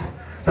partes,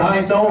 tá?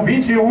 Então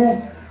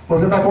 21,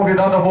 você está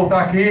convidado a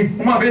voltar aqui,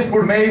 uma vez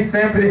por mês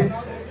sempre.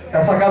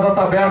 Essa casa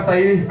está aberta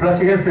aí para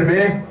te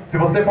receber. Se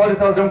você pode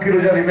trazer 1 quilo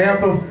de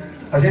alimento,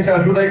 a gente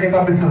ajuda aí quem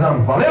está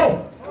precisando. Valeu?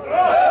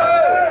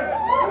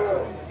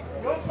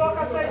 Eu toco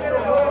a saideira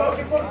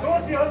aqui por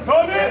 12 anos.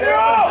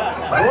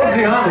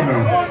 12 anos,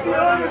 meu. 12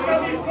 anos que a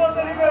minha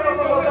esposa liberou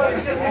pra voltar a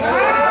assistir esse show.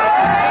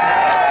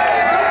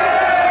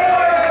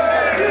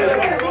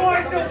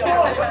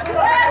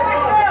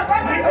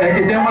 É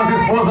que tem umas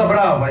esposas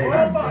bravas aí,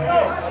 né?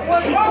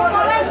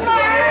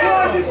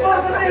 Duas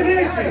esposas de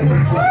elite.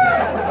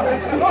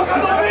 Toca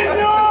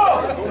Domínio!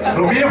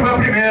 Domínio foi a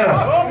primeira.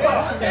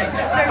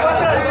 Chegou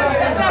atrás.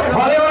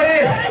 Valeu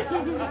aí!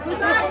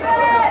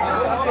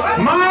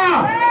 Má!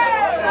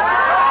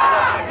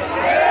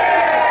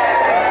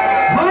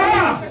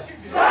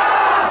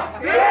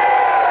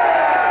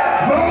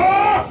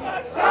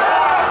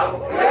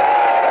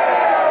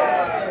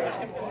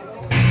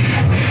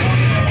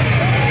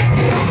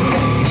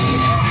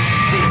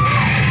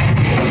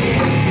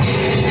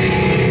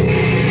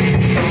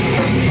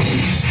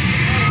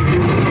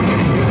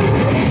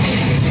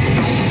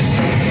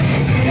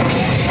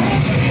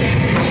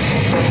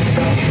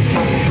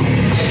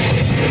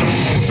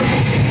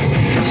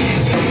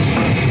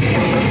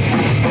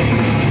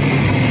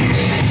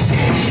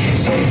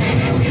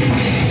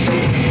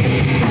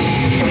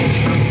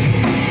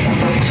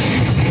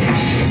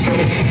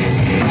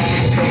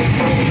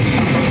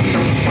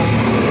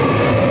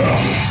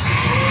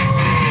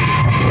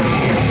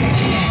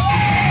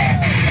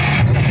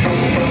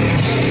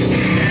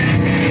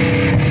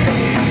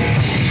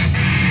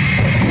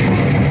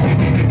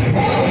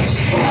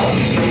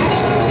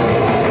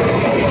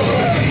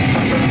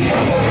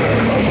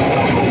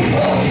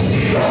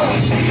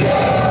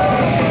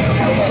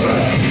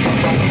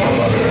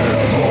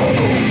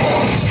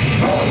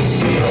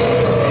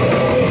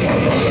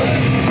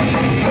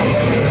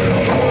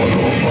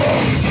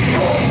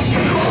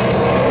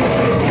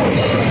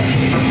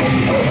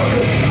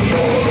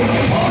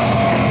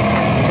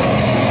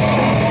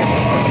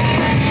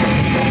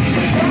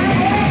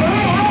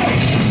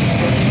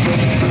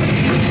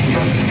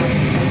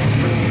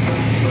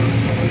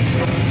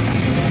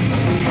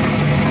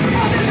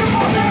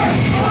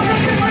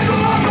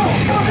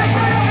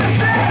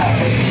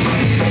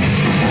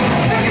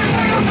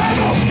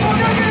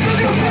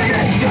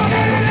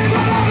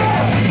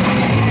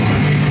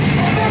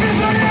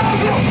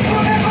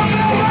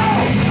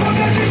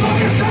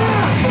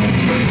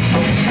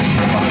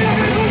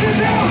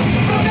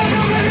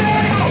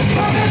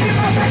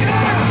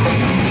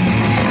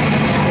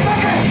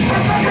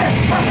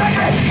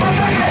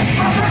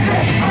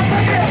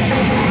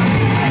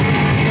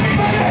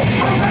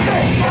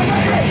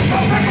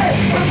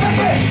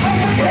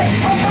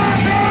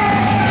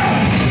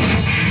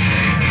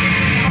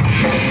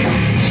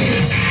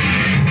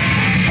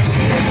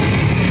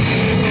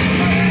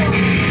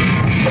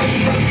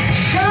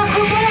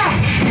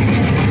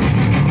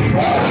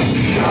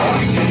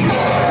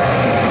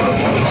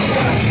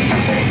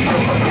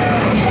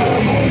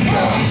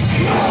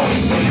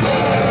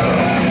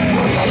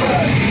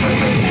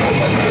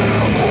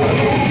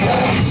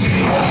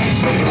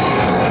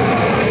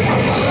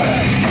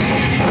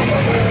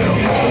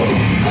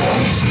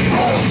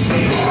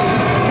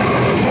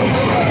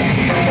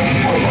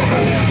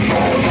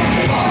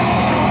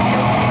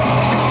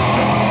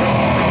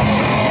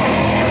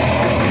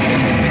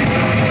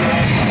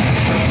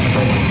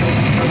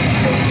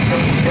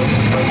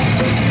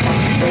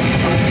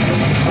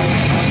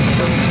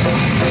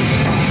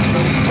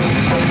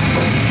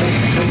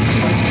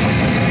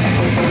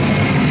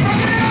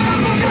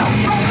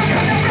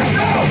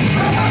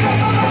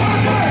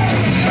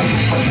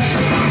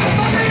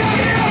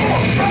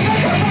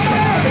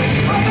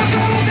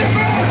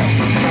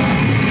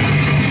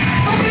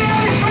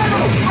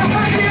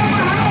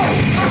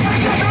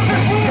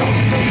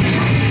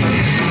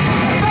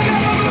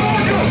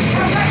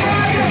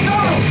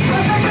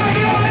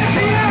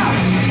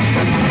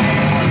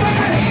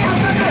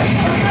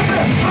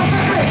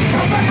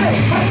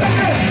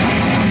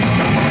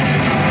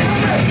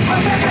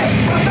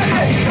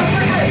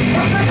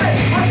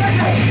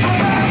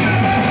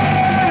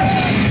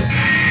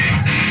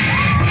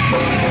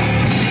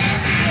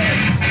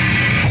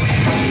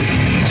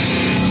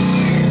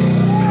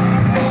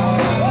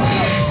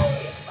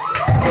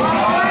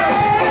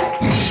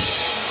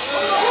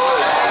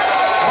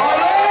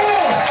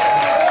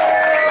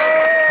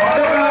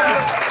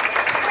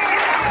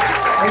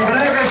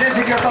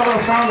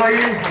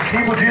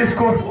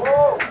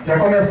 Já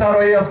começaram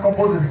aí as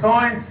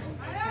composições.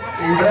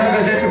 Em breve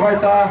a gente vai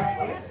estar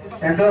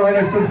entrando aí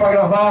no estúdio para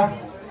gravar.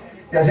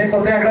 E a gente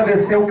só tem a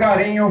agradecer o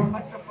carinho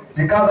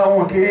de cada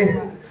um aqui,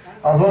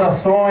 as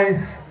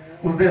orações,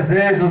 os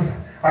desejos,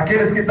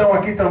 aqueles que estão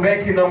aqui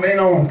também, que também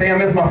não têm a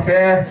mesma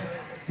fé,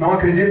 não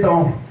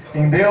acreditam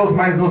em Deus,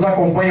 mas nos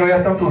acompanham aí há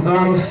tantos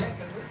anos.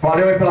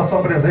 Valeu aí pela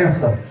sua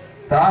presença,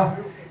 tá?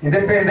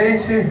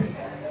 Independente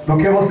do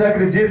que você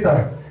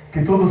acredita,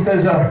 que tudo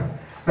seja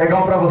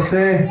legal para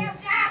você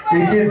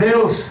e que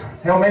Deus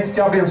realmente te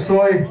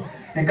abençoe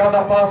em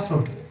cada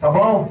passo, tá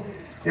bom?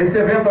 Esse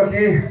evento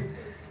aqui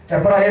é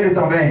para Ele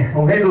também,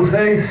 o Rei dos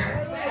Reis,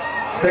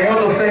 Senhor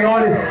dos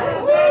Senhores,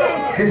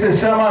 que se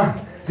chama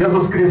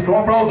Jesus Cristo. Um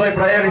aplauso aí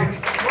para Ele.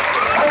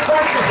 Mais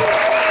forte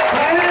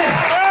para Ele,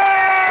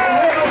 o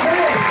Rei dos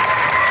Reis.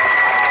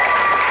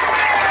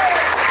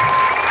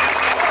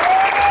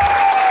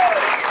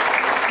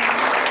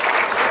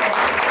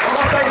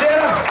 Vamos à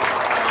saideira.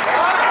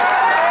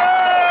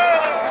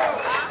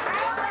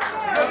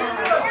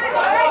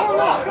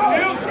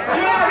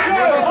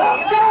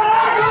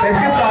 Vocês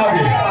que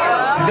sabem.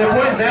 E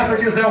depois dessa,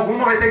 se quiser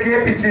alguma, vai ter que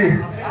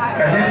repetir.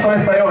 A gente só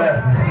ensaiou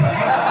essa.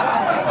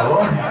 Tá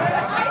bom?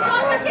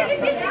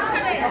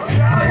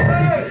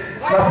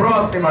 Na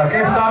próxima,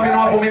 quem sabe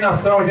numa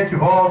abominação a gente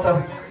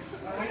volta.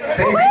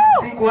 Tem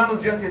 25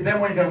 anos de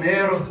Antidemon em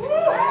janeiro.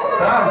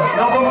 Tá?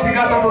 Não vamos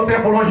ficar tanto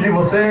tempo longe de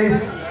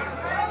vocês.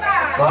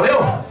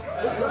 Valeu?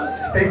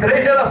 Tem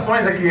 3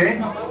 gerações aqui,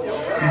 hein?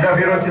 Que já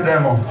viram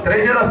Antidemon.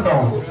 3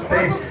 gerações.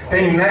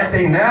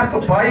 Tem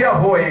neto, pai e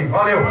avô aí.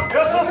 Valeu.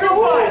 Eu sou seu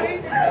pai.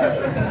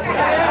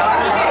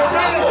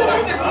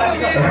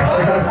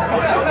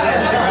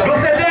 Do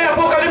CD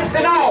Apocalipse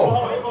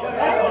Sinal.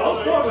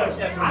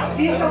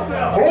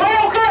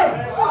 Welcome!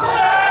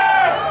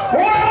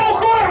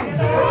 Welcome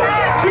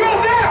to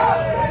death!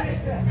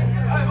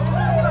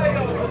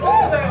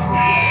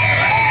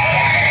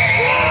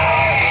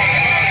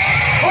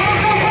 Vamos,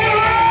 São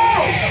Paulo!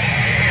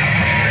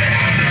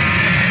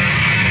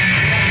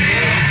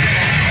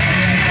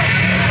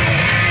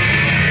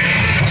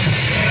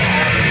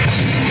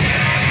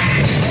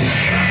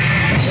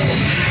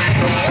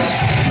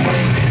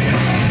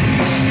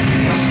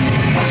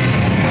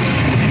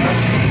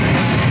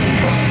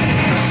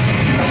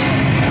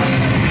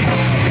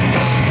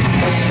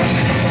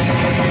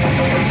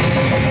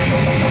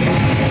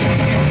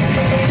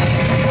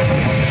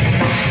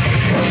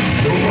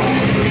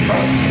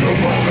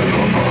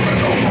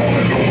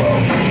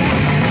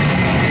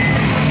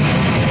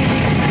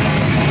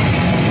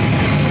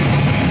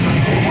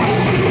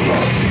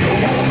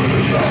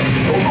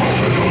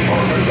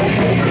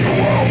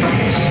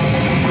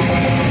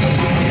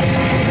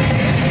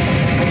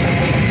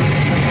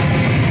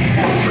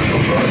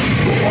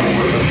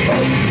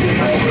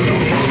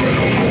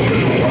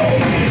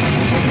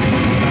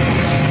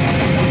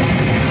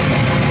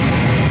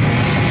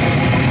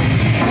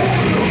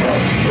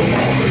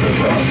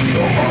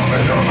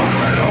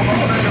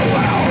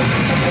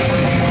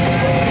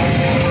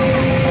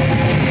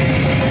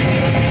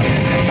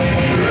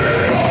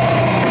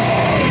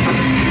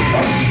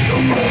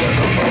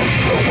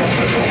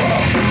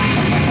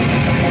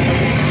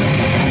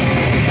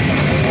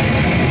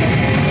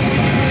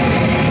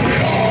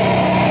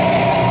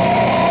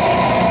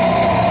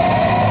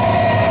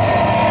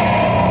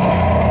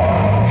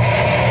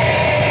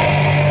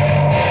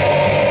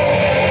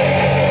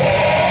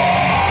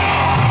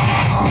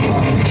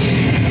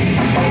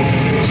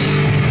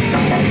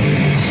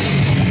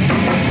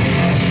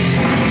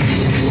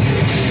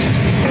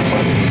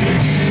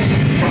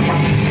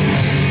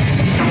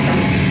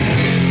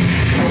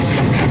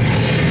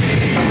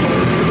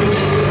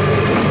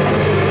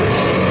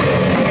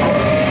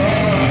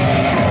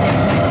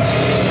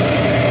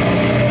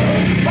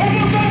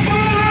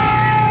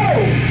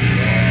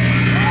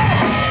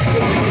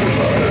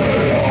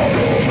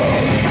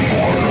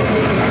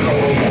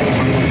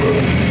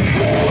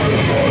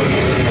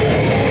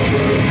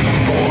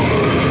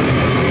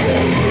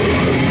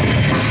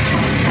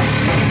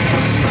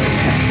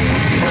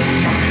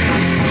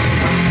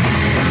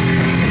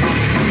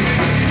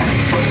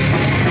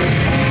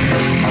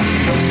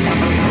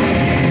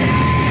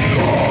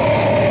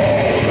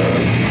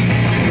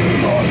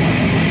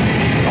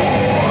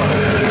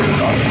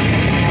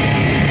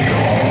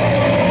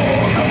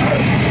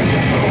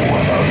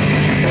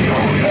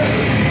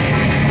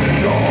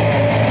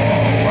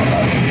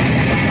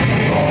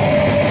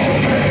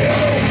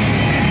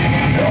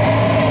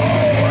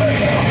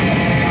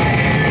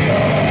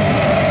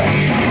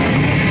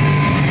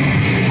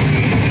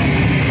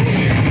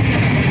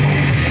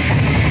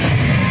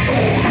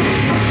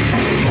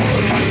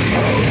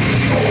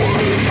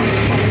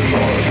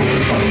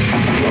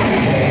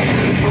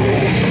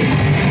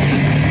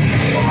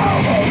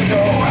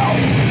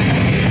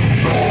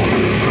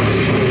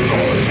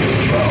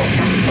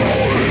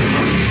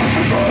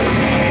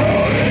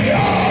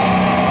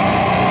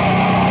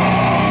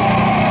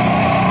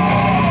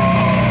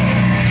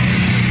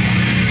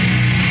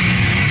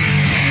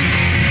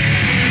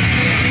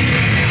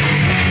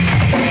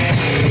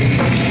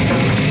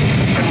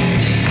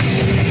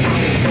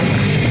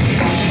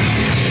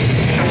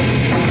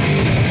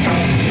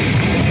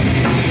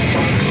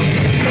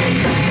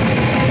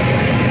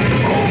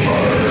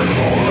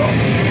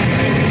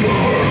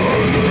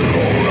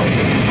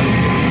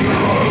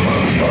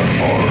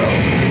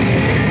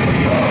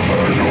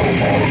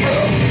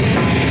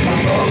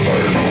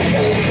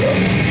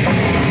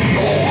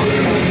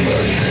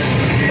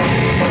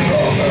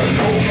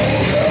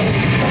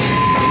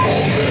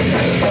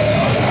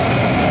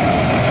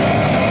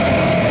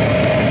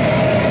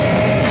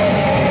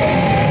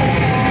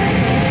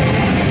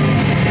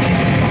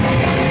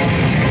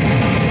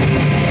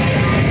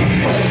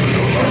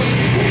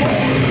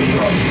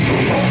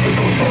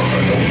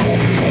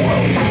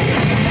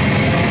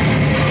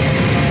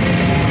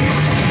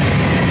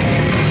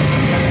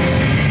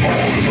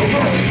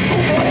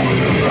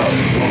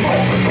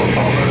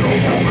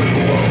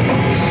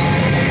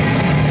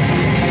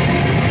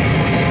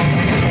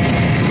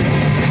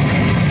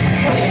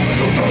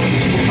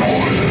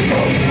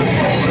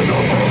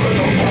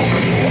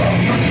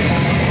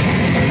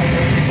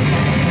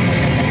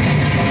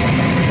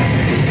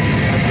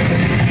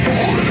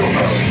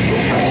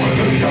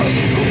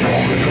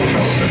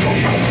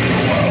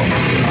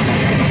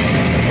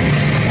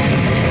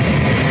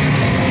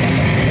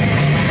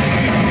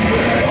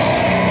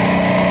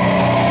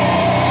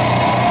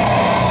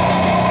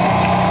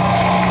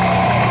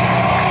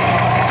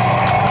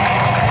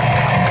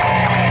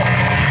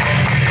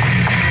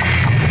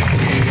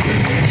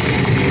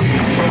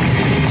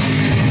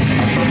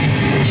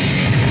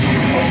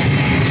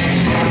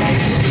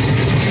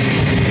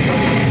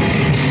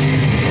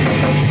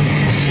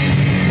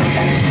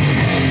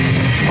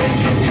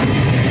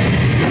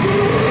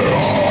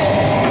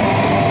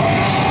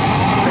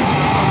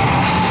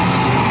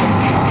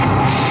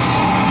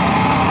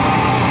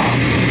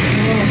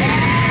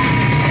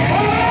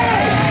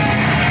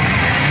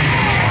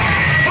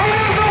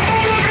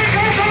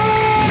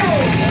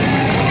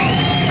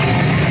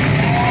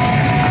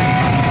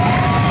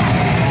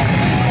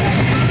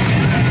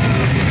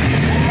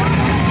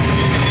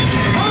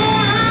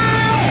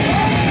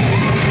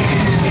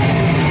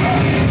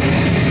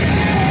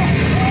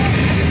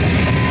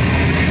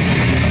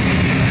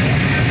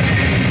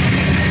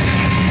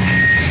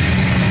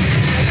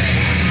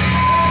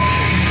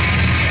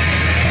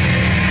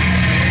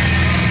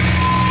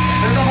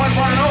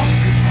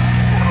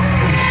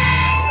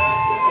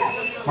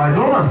 Mais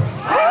uma?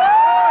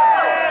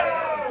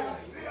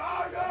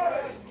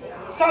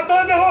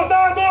 Satã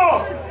derrotado!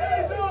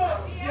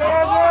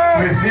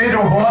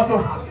 Suicídio, um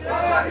voto.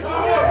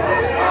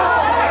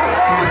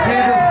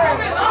 Suicídio.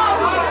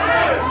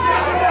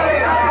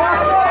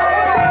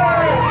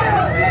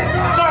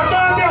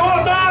 Satã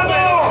derrotado!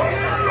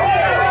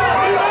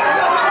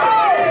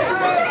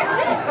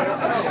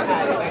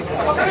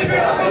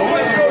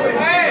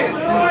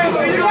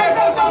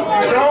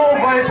 Então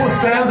vai pro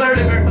César,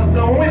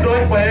 libertação 1 e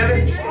 2 pra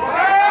ele.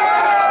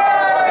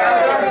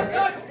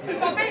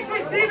 Só tem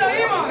suicida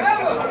aí, mano!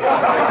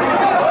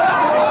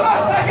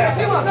 Massacre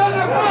aqui, massacre,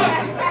 mano!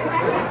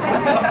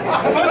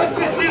 Mano,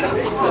 suicida!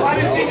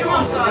 Suicídio e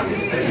massacre!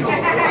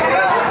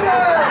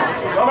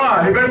 Vamos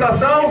lá,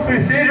 libertação,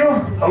 suicídio.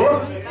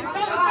 Alô?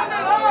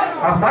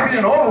 Massacre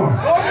de novo?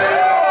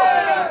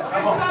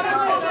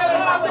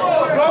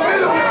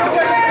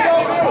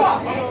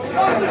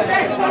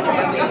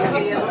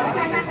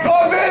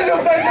 Domínio,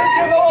 tem gente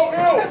que não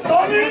ouviu!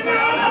 Domínio!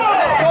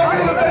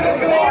 Domínio, tem gente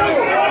que não ouviu!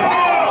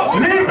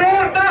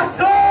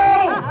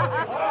 Libertação!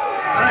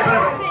 Peraí.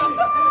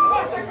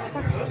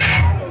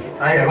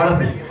 Aí, agora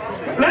sim.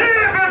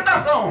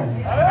 Libertação!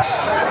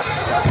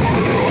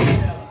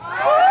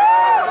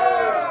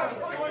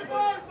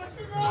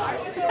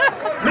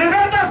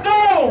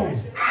 Libertação!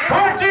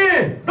 Parte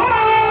 2!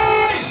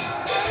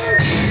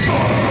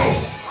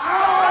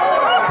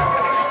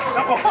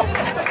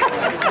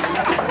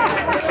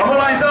 Vamos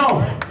lá então.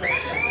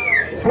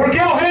 Porque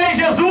o Rei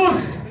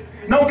Jesus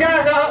não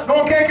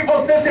quer que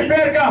você se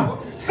perca.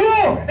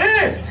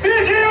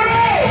 Suicídio!